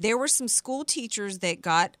 There were some school teachers that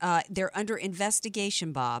got, they're under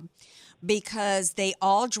investigation, Bob, because they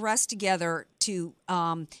all dressed together to,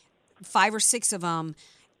 5 or 6 of them,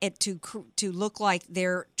 to look like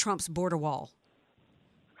they're Trump's border wall.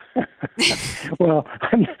 Well,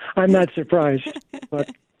 I'm not surprised, but.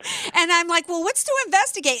 And I'm like, well, what's to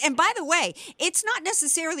investigate? And by the way, it's not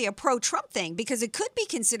necessarily a pro-Trump thing because it could be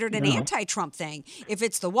considered an anti-Trump thing if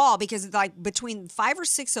it's the wall, because like between 5 or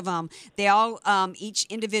 6 of them, they all, each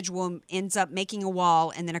individual ends up making a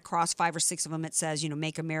wall, and then across 5 or 6 of them it says,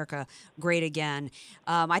 make America great again.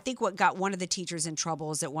 I think what got one of the teachers in trouble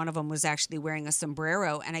is that one of them was actually wearing a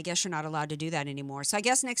sombrero, and I guess you're not allowed to do that anymore. So I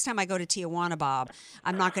guess next time I go to Tijuana, Bob,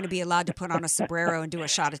 I'm not going to be allowed to put on a sombrero and do a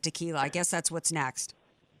shot of tequila. I guess that's what's next.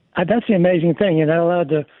 That's the amazing thing. You're not allowed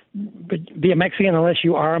to be a Mexican unless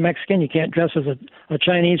you are a Mexican. You can't dress as a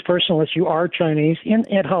Chinese person unless you are Chinese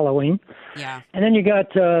at Halloween. Yeah. And then you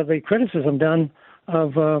got the criticism done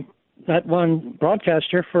of that one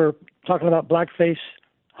broadcaster for talking about blackface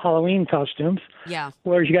Halloween costumes. Yeah.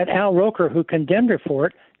 Whereas you got Al Roker, who condemned her for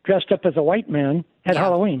it, dressed up as a white man at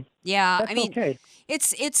Halloween. Yeah, That's I mean, okay.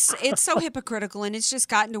 it's so hypocritical, and it's just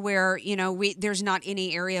gotten to where there's not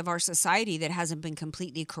any area of our society that hasn't been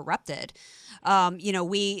completely corrupted.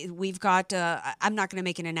 We've got. I'm not going to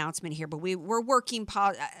make an announcement here, but we're working.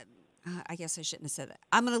 I guess I shouldn't have said that.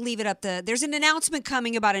 I'm going to leave it up to. There's an announcement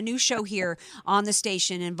coming about a new show here on the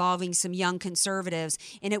station involving some young conservatives,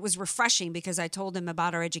 and it was refreshing because I told them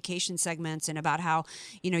about our education segments and about how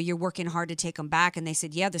you're working hard to take them back, and they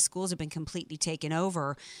said, yeah, the schools have been completely taken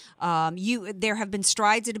over. There have been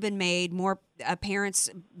strides that have been made. More parents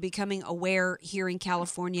becoming aware here in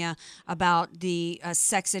California about the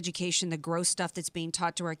sex education, the gross stuff that's being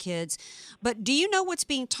taught to our kids. But do you know what's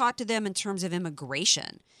being taught to them in terms of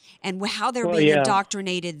immigration and how they're being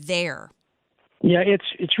indoctrinated there? Yeah,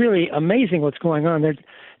 it's really amazing what's going on.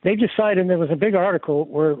 They've decided, and there was a big article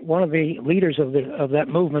where one of the leaders of that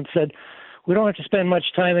movement said, we don't have to spend much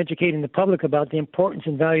time educating the public about the importance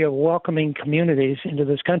and value of welcoming communities into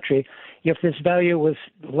this country. If this value was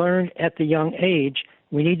learned at the young age,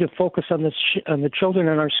 we need to focus on the children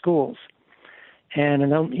in our schools. And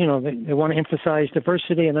they want to emphasize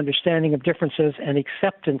diversity and understanding of differences and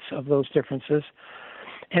acceptance of those differences,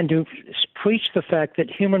 and to preach the fact that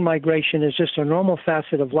human migration is just a normal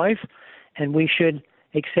facet of life, and we should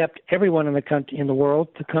accept everyone in the world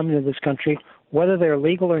to come into this country, whether they're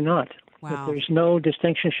legal or not. Wow. That there's no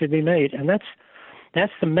distinction should be made, and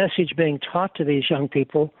that's the message being taught to these young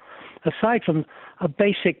people. Aside from a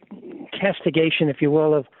basic castigation, if you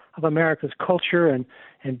will, of America's culture and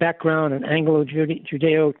background and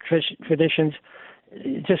Anglo-Judeo traditions,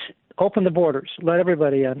 just open the borders, let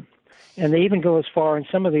everybody in. And they even go as far in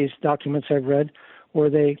some of these documents I've read where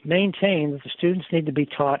they maintain that the students need to be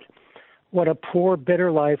taught what a poor,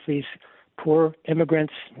 bitter life these poor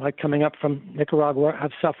immigrants, like coming up from Nicaragua,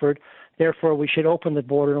 have suffered. Therefore, we should open the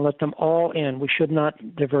border and let them all in. We should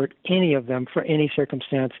not divert any of them for any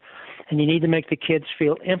circumstance. And you need to make the kids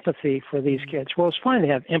feel empathy for these kids. Well, it's fine to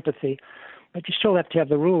have empathy, but you still have to have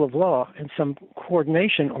the rule of law and some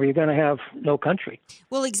coordination, or you're going to have no country.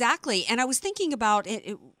 Well, exactly. And I was thinking about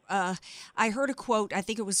it. I heard a quote, I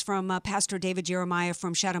think it was from Pastor David Jeremiah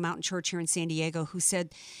from Shadow Mountain Church here in San Diego, who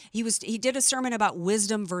said he did a sermon about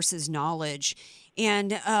wisdom versus knowledge.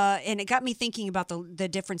 And it got me thinking about the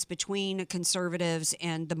difference between conservatives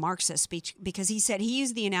and the Marxists, because he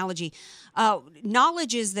used the analogy,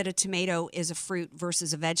 knowledge is that a tomato is a fruit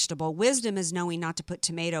versus a vegetable. Wisdom is knowing not to put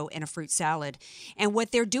tomato in a fruit salad. And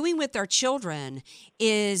what they're doing with our children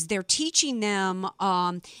is they're teaching them,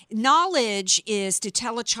 knowledge is to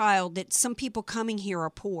tell a child that some people coming here are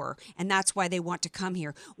poor, and that's why they want to come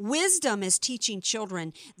here. Wisdom is teaching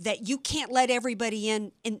children that you can't let everybody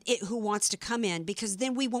in who wants to come in, because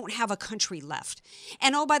then we won't have a country left.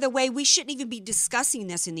 And oh, by the way, we shouldn't even be discussing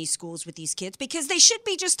this in these schools with these kids, because they should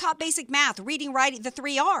be just taught basic math, reading, writing, the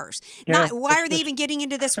 3 R's. Yeah. Why are they even getting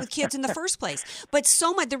into this with kids in the first place? But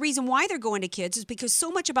so much, the reason why they're going to kids is because so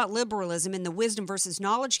much about liberalism in the wisdom versus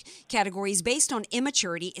knowledge category is based on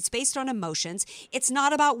immaturity. It's based on emotions. It's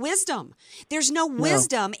not about wisdom. There's no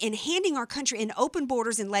wisdom in handing our country in open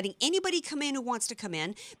borders and letting anybody come in who wants to come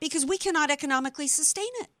in, because we cannot economically sustain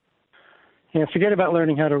it. Yeah, forget about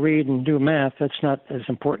learning how to read and do math. That's not as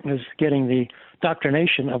important as getting the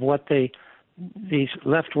doctrination of what these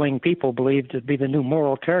left-wing people believe to be the new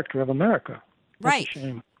moral character of America. That's right. a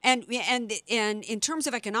shame. And in terms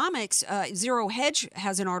of economics, Zero Hedge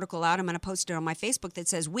has an article out. I'm going to post it on my Facebook that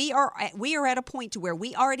says we are at a point to where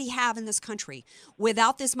we already have in this country,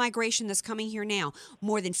 without this migration that's coming here now,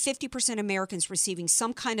 more than 50% Americans receiving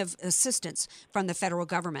some kind of assistance from the federal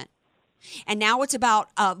government. And now it's about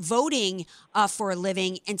voting for a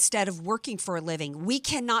living instead of working for a living. We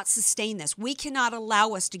cannot sustain this. We cannot allow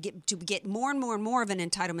us to get more and more and more of an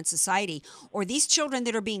entitlement society, or these children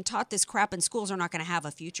that are being taught this crap in schools are not going to have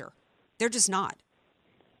a future. They're just not.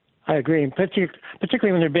 I agree, and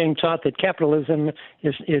particularly when they're being taught that capitalism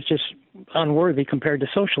is just unworthy compared to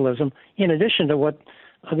socialism, in addition to what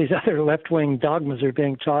these other left-wing dogmas are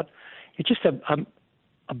being taught. It's just a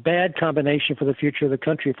bad combination for the future of the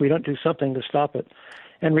country if we don't do something to stop it.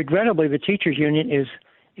 And regrettably, the teachers union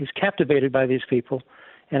is captivated by these people.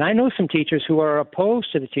 And I know some teachers who are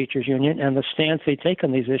opposed to the teachers union and the stance they take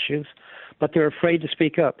on these issues, but they're afraid to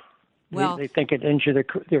speak up. Well, they think it injure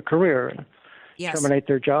their career and terminate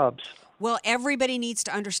their jobs. Well, everybody needs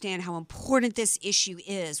to understand how important this issue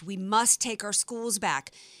is. We must take our schools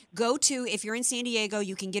back. If you're in San Diego,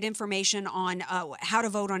 you can get information on how to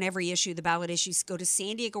vote on every issue, the ballot issues. Go to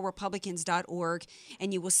SanDiegoRepublicans.org,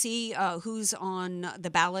 and you will see who's on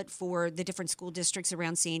the ballot for the different school districts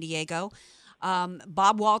around San Diego.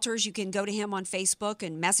 Bob Walters, you can go to him on Facebook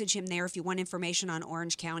and message him there if you want information on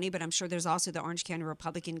Orange County, but I'm sure there's also the Orange County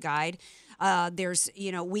Republican Guide.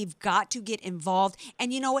 We've got to get involved.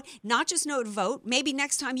 And you know what? Not just know to vote. Maybe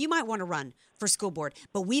next time you might want to run for school board,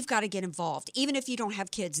 but we've got to get involved. Even if you don't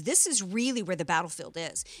have kids, this is really where the battlefield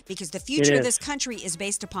is, because the future of this country is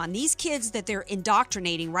based upon these kids that they're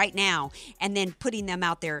indoctrinating right now and then putting them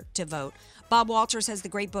out there to vote. Bob Walters has the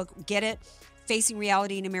great book, Get It? Facing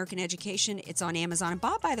Reality in American Education. It's on Amazon. And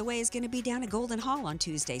Bob, by the way, is going to be down at Golden Hall on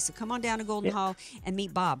Tuesday. So come on down to Golden Hall and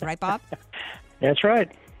meet Bob. Right, Bob? That's right.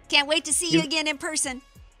 Can't wait to see you again in person.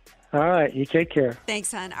 All right. You take care.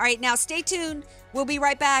 Thanks, hon. All right. Now, stay tuned. We'll be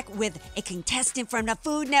right back with a contestant from the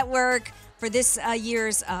Food Network for this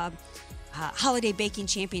year's Holiday Baking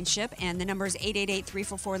Championship. And the number is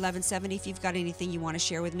 888-344-1170 if you've got anything you want to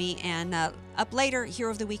share with me. And up later,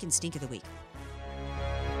 Hero of the Week and Stink of the Week.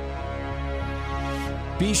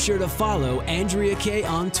 Be sure to follow Andrea Kaye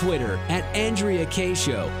on Twitter at Andrea Kaye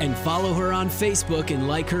Show, and follow her on Facebook and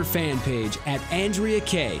like her fan page at Andrea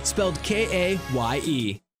Kaye, spelled Kaye.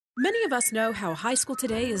 Many of us know how high school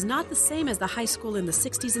today is not the same as the high school in the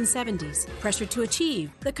 60s and 70s. Pressure to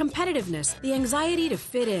achieve, the competitiveness, the anxiety to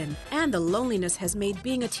fit in, and the loneliness has made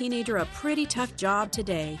being a teenager a pretty tough job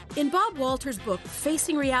today. In Bob Walters' book,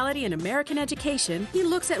 Facing Reality in American Education, he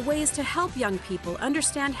looks at ways to help young people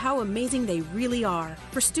understand how amazing they really are,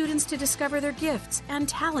 for students to discover their gifts and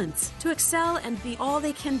talents, to excel and be all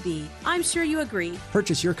they can be. I'm sure you agree.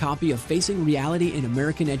 Purchase your copy of Facing Reality in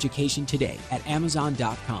American Education today at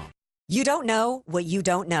Amazon.com. You don't know what you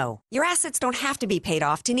don't know. Your assets don't have to be paid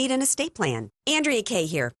off to need an estate plan. Andrea Kaye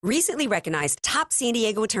here. Recently recognized top San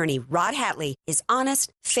Diego attorney Rod Hatley is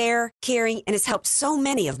honest, fair, caring, and has helped so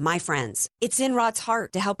many of my friends. It's in Rod's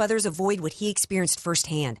heart to help others avoid what he experienced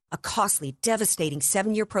firsthand, a costly, devastating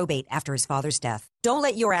 7-year probate after his father's death. Don't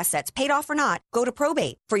let your assets, paid off or not, go to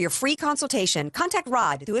probate. For your free consultation, contact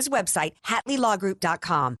Rod through his website,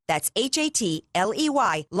 HatleyLawGroup.com. That's HATLEY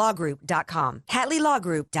lawgroup.com.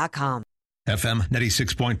 HatleyLawGroup.com. FM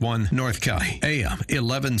 96.1 North County, AM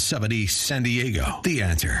 1170 San Diego. The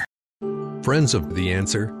Answer. Friends of The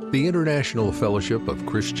Answer, the International Fellowship of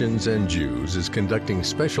Christians and Jews is conducting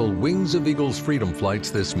special Wings of Eagles Freedom Flights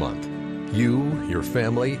this month. You, your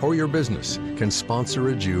family, or your business can sponsor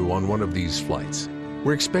a Jew on one of these flights.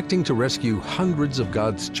 We're expecting to rescue hundreds of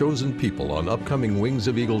God's chosen people on upcoming Wings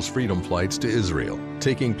of Eagles Freedom Flights to Israel,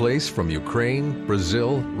 taking place from Ukraine,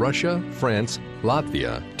 Brazil, Russia, France,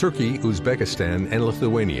 Latvia, Turkey, Uzbekistan, and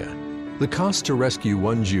Lithuania. The cost to rescue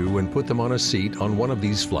one Jew and put them on a seat on one of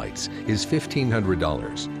these flights is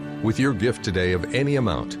 $1,500. With your gift today of any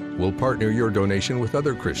amount, we'll partner your donation with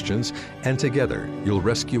other Christians, and together you'll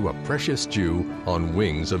rescue a precious Jew on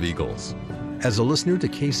Wings of Eagles. As a listener to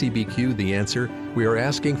KCBQ The Answer, we are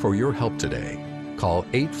asking for your help today. Call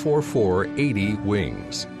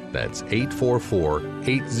 844-80-WINGS. That's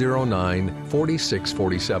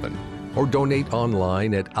 844-809-4647. Or donate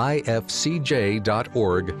online at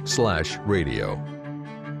ifcj.org/radio.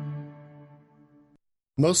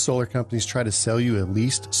 Most solar companies try to sell you a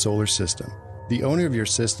leased solar system. The owner of your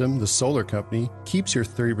system, the solar company, keeps your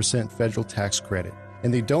 30% federal tax credit,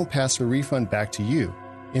 and they don't pass a refund back to you.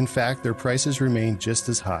 In fact, their prices remain just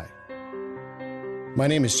as high. My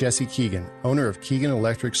name is Jesse Keegan, owner of Keegan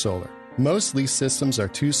Electric Solar. Most lease systems are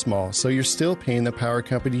too small, so you're still paying the power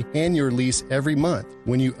company and your lease every month.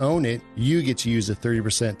 When you own it, you get to use a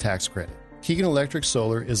 30% tax credit. Keegan Electric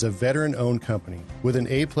Solar is a veteran-owned company with an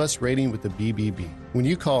A+ rating with the BBB. When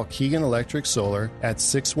you call Keegan Electric Solar at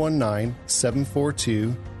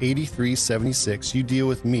 619-742-8376, you deal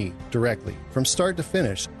with me directly, from start to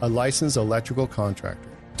finish, a licensed electrical contractor.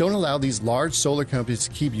 Don't allow these large solar companies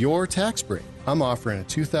to keep your tax break. I'm offering a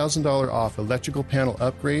 $2,000 off electrical panel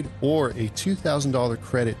upgrade or a $2,000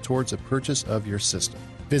 credit towards the purchase of your system.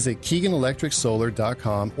 Visit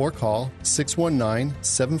KeeganElectricSolar.com or call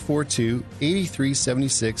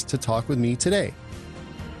 619-742-8376 to talk with me today.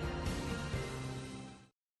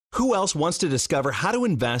 Who else wants to discover how to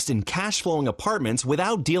invest in cash-flowing apartments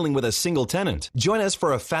without dealing with a single tenant? Join us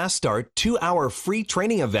for a fast start, 2-hour free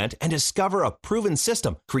training event and discover a proven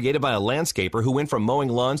system created by a landscaper who went from mowing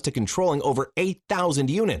lawns to controlling over 8,000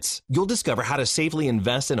 units. You'll discover how to safely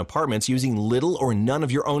invest in apartments using little or none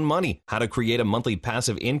of your own money, how to create a monthly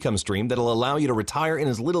passive income stream that'll allow you to retire in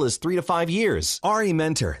as little as 3 to 5 years. RE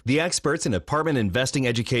Mentor, the experts in apartment investing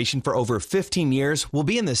education for over 15 years, will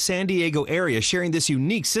be in the San Diego area sharing this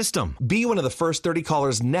unique system. Be one of the first 30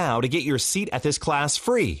 callers now to get your seat at this class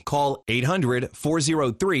free. Call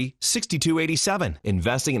 800-403-6287.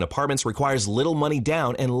 Investing in apartments requires little money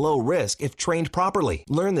down and low risk if trained properly.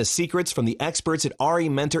 Learn the secrets from the experts at RE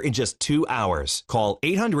Mentor in just 2 hours. Call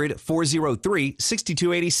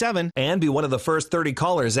 800-403-6287 and be one of the first 30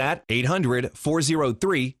 callers at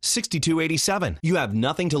 800-403-6287. You have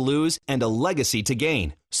nothing to lose and a legacy to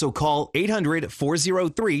gain. So call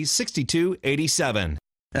 800-403-6287.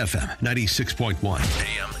 FM 96.1,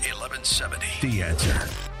 AM 1170. The Answer.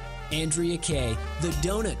 Andrea Kaye, the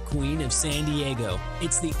donut queen of San Diego.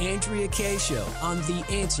 It's the Andrea Kaye Show on The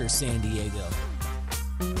Answer San Diego.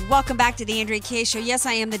 Welcome back to the Andrea Kaye Show. Yes,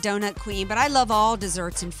 I am the donut queen, but I love all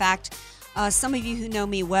desserts. In fact, some of you who know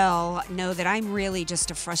me well know that I'm really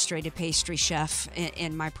just a frustrated pastry chef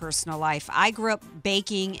in my personal life. I grew up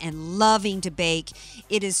baking and loving to bake.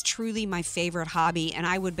 It is truly my favorite hobby, and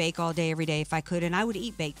I would bake all day, every day if I could, and I would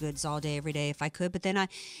eat baked goods all day, every day if I could, but then I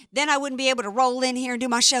wouldn't be able to roll in here and do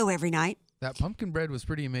my show every night. That pumpkin bread was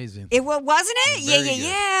pretty amazing. It wasn't it?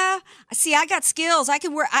 Yeah. See, I got skills. I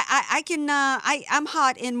can work. I'm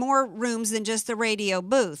hot in more rooms than just the radio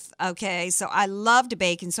booth. Okay, so I love to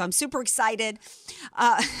bake, and so I'm super excited.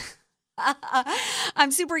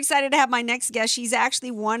 I'm super excited to have my next guest. She's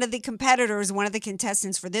actually one of the competitors, one of the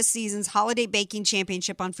contestants for this season's Holiday Baking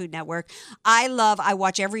Championship on Food Network. I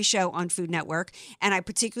watch every show on Food Network, and I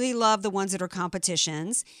particularly love the ones that are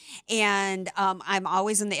competitions. And I'm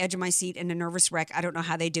always on the edge of my seat and a nervous wreck. I don't know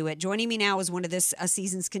how they do it. Joining me now is one of this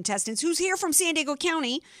season's contestants who's here from San Diego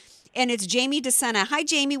County, and it's Jamie DeSena. Hi,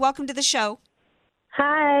 Jamie. Welcome to the show.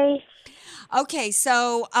 Hi. Okay,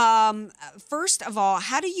 so first of all,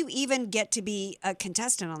 how do you even get to be a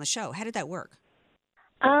contestant on the show? How did that work?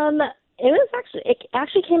 It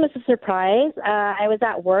actually came as a surprise. I was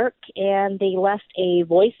at work and they left a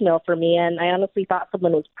voicemail for me, and I honestly thought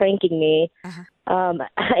someone was pranking me.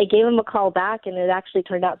 I gave them a call back, and it actually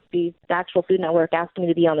turned out to be the actual Food Network asking me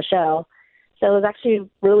to be on the show. So it was actually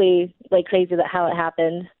really crazy how it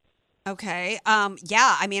happened. Okay.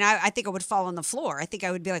 Yeah. I mean, I think I would fall on the floor. I think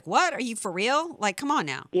I would be like, "What? Are you for real? Like, come on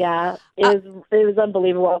now." Yeah, it was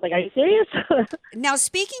unbelievable. I was like, "Are you serious?" Now,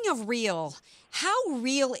 speaking of real, how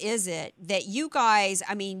real is it that you guys,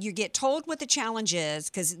 I mean, you get told what the challenge is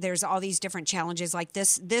because there's all these different challenges like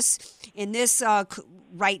this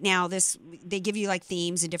right now, they give you like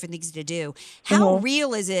themes and different things to do. How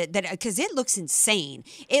real is it that, because it looks insane.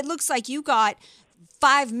 It looks like you got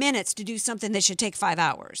 5 minutes to do something that should take 5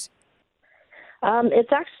 hours.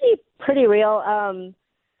 It's actually pretty real.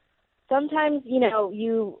 Sometimes,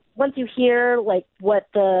 once you hear like what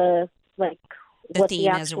the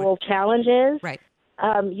actual challenge is, right?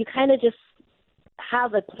 You kind of just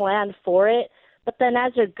have a plan for it. But then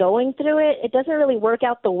as you're going through it, it doesn't really work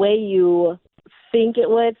out the way you think it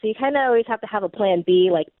would. So you kind of always have to have a plan B,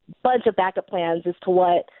 like a bunch of backup plans as to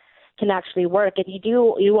what can actually work. And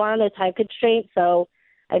you are on a time constraint, so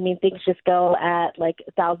I mean, things just go at like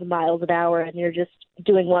 1,000 miles an hour, and you're just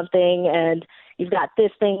doing one thing, and you've got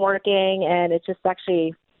this thing working, and it's just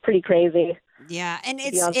actually pretty crazy. Yeah, and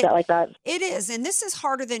it's on set like that. It is, and this is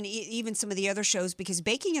harder than even some of the other shows because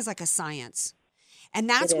baking is like a science. And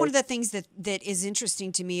that's one of the things that is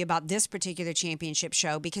interesting to me about this particular championship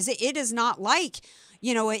show, because it is not like,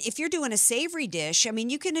 if you're doing a savory dish, I mean,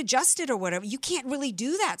 you can adjust it or whatever. You can't really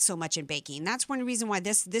do that so much in baking. That's one reason why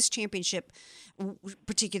this championship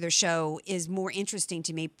particular show is more interesting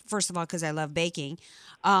to me. First of all, because I love baking,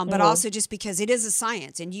 but also just because it is a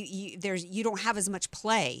science, and you don't have as much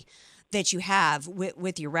play that you have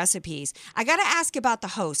with your recipes. I got to ask about the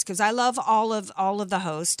host, because I love all of the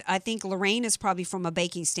hosts. I think Lorraine is probably, from a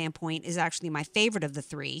baking standpoint, is actually my favorite of the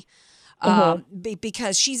three,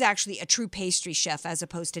 because she's actually a true pastry chef as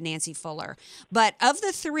opposed to Nancy Fuller. But of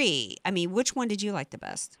the three, I mean, which one did you like the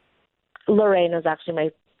best? Lorraine was actually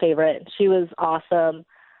my favorite. She was awesome.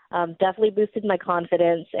 Definitely boosted my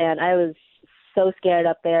confidence, and I was so scared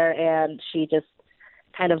up there, and she just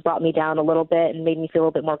kind of brought me down a little bit and made me feel a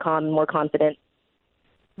little bit more calm and more confident.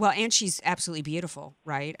 Well, and she's absolutely beautiful,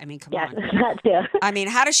 right? I mean, come on. That too. I mean,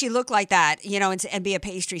 how does she look like that, and be a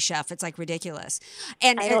pastry chef? It's like ridiculous.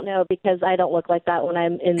 And I don't know, because I don't look like that when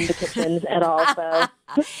I'm in the kitchen at all. So.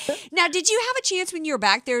 Now, did you have a chance when you were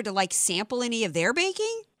back there to like sample any of their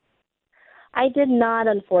baking? I did not,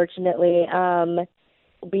 unfortunately.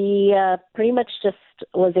 We pretty much just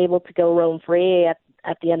was able to go roam free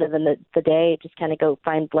at the end of the day, just kind of go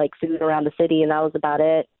find like food around the city, and that was about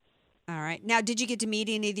it. All right. Now, did you get to meet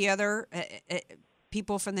any of the other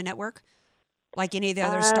people from the network? Like any of the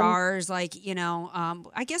other stars? Like,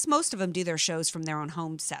 I guess most of them do their shows from their own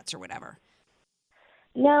home sets or whatever.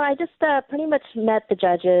 No, I just pretty much met the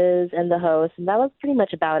judges and the host, and that was pretty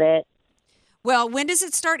much about it. Well, when does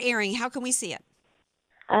it start airing? How can we see it?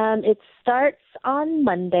 It starts on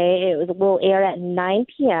Monday. It will air at 9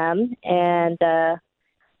 p.m., and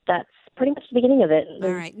that's pretty much the beginning of it.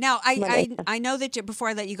 All right. Now, I know that before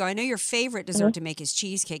I let you go, I know your favorite dessert to make is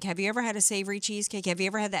cheesecake. Have you ever had a savory cheesecake? Have you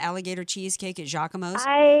ever had the alligator cheesecake at Giacomo's?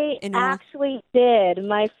 I actually did.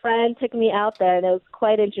 My friend took me out there, and it was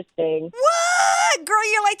quite interesting. What?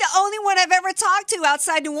 Girl, you're like the only one I've ever talked to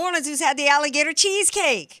outside New Orleans who's had the alligator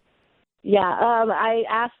cheesecake. Yeah, I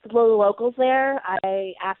asked the locals there.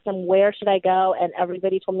 I asked them where should I go, and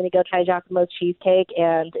everybody told me to go try Giacomo's cheesecake,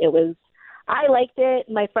 and I liked it.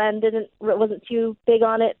 My friend wasn't too big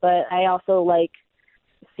on it, but I also like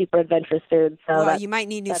super adventurous food. So you might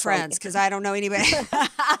need new friends, because I don't know anybody.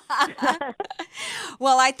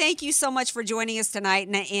 Well, I thank you so much for joining us tonight,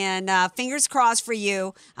 and fingers crossed for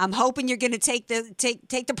you. I'm hoping you're going to take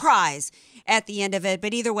the prize at the end of it.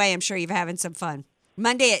 But either way, I'm sure you're having some fun.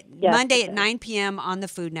 Monday at 9 p.m. on the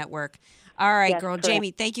Food Network. All right, girl. Correct.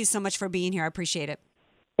 Jamie, thank you so much for being here. I appreciate it.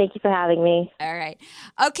 Thank you for having me. All right.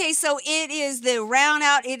 Okay, so it is the round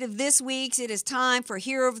out of this week's. It is time for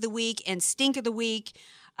Hero of the Week and Stink of the Week.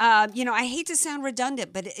 I hate to sound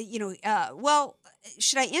redundant, but,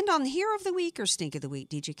 should I end on the Hero of the Week or Stink of the Week,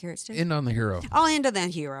 DJ Carrots? End on the hero. I'll end on the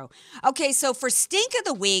hero. Okay, so for Stink of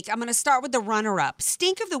the Week, I'm going to start with the runner-up.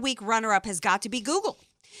 Stink of the Week runner-up has got to be Google.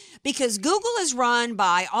 Because Google is run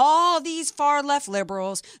by all these far-left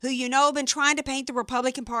liberals who, have been trying to paint the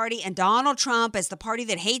Republican Party and Donald Trump as the party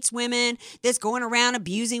that hates women, that's going around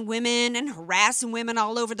abusing women and harassing women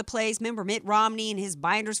all over the place. Remember Mitt Romney and his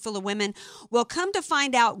binders full of women? Well, come to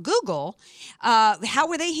find out, Google, how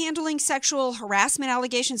were they handling sexual harassment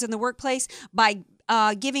allegations in the workplace? By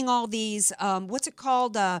giving all these,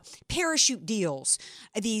 parachute deals,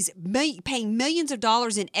 paying millions of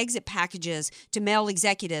dollars in exit packages to male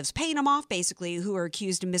executives, paying them off basically who are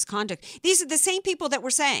accused of misconduct. These are the same people that were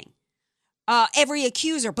saying, every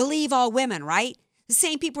accuser, believe all women, right? The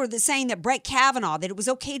same people are saying that Brett Kavanaugh, that it was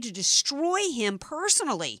okay to destroy him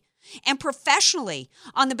personally and professionally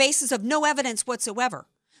on the basis of no evidence whatsoever.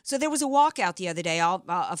 So there was a walkout the other day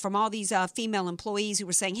from all these female employees who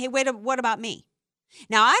were saying, hey, what about me?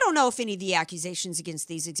 Now, I don't know if any of the accusations against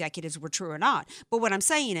these executives were true or not, but what I'm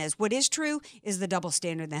saying is what is true is the double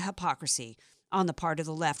standard and the hypocrisy on the part of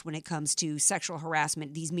the left when it comes to sexual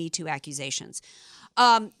harassment, these Me Too accusations.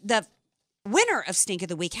 The winner of Stink of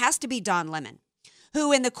the Week has to be Don Lemon,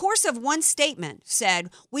 who in the course of one statement said,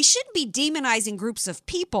 we shouldn't be demonizing groups of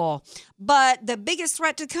people, but the biggest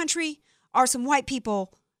threat to the country are some white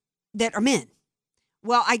people that are men.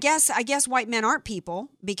 Well, I guess white men aren't people,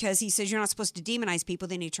 because he says you're not supposed to demonize people.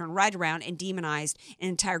 Then he turned right around and demonized an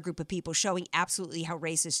entire group of people, showing absolutely how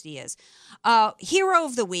racist he is. Hero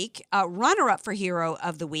of the Week, runner-up for Hero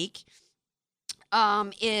of the Week,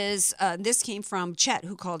 is this came from Chet,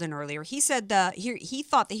 who called in earlier. He said he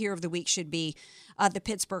thought the Hero of the Week should be the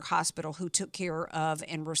Pittsburgh hospital, who took care of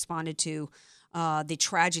and responded to the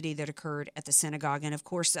tragedy that occurred at the synagogue. And of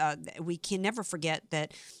course, we can never forget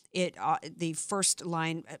that the first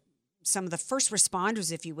line, some of the first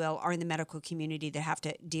responders, if you will, are in the medical community that have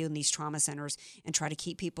to deal in these trauma centers and try to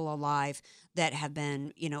keep people alive that have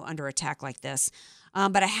been, under attack like this.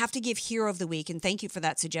 But I have to give Hero of the Week, and thank you for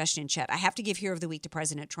that suggestion, Chet. I have to give Hero of the Week to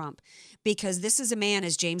President Trump, because this is a man,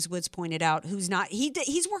 as James Woods pointed out, who's not,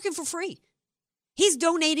 he's working for free. He's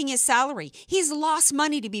donating his salary. He's lost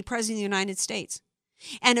money to be president of the United States.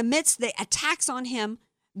 And amidst the attacks on him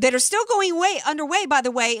that are still underway, by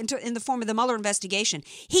the way, in the form of the Mueller investigation,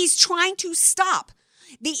 he's trying to stop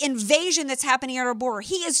the invasion that's happening at our border.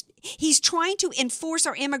 He's trying to enforce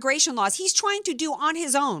our immigration laws. He's trying to do on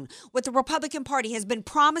his own what the Republican Party has been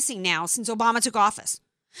promising now since Obama took office,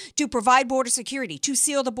 to provide border security, to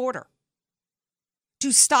seal the border,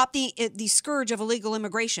 to stop the scourge of illegal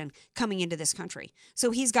immigration coming into this country. So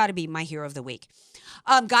he's got to be my Hero of the Week.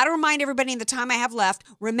 Got to remind everybody in the time I have left,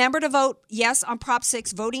 remember to vote yes on Prop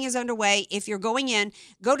 6. Voting is underway. If you're going in,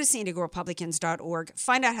 go to SanDiegoRepublicans.org.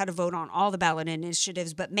 Find out how to vote on all the ballot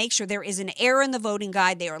initiatives, but make sure there is an error in the voting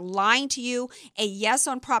guide. They are lying to you. A yes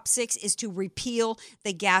on Prop 6 is to repeal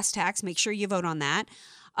the gas tax. Make sure you vote on that.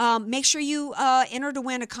 Make sure you enter to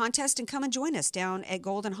win a contest and come and join us down at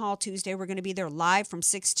Golden Hall Tuesday. We're going to be there live from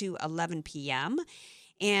 6 to 11 p.m.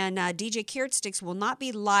 And DJ Carrot Sticks will not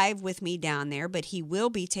be live with me down there, but he will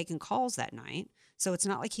be taking calls that night. So it's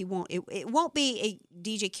not like he won't. It won't be a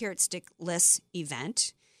DJ Carrot Stick-less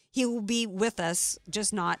event. He will be with us,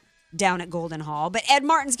 just not down at Golden Hall. But Ed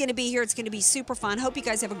Martin's going to be here. It's going to be super fun. Hope you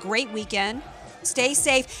guys have a great weekend. Stay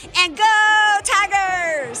safe and go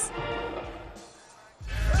Tigers!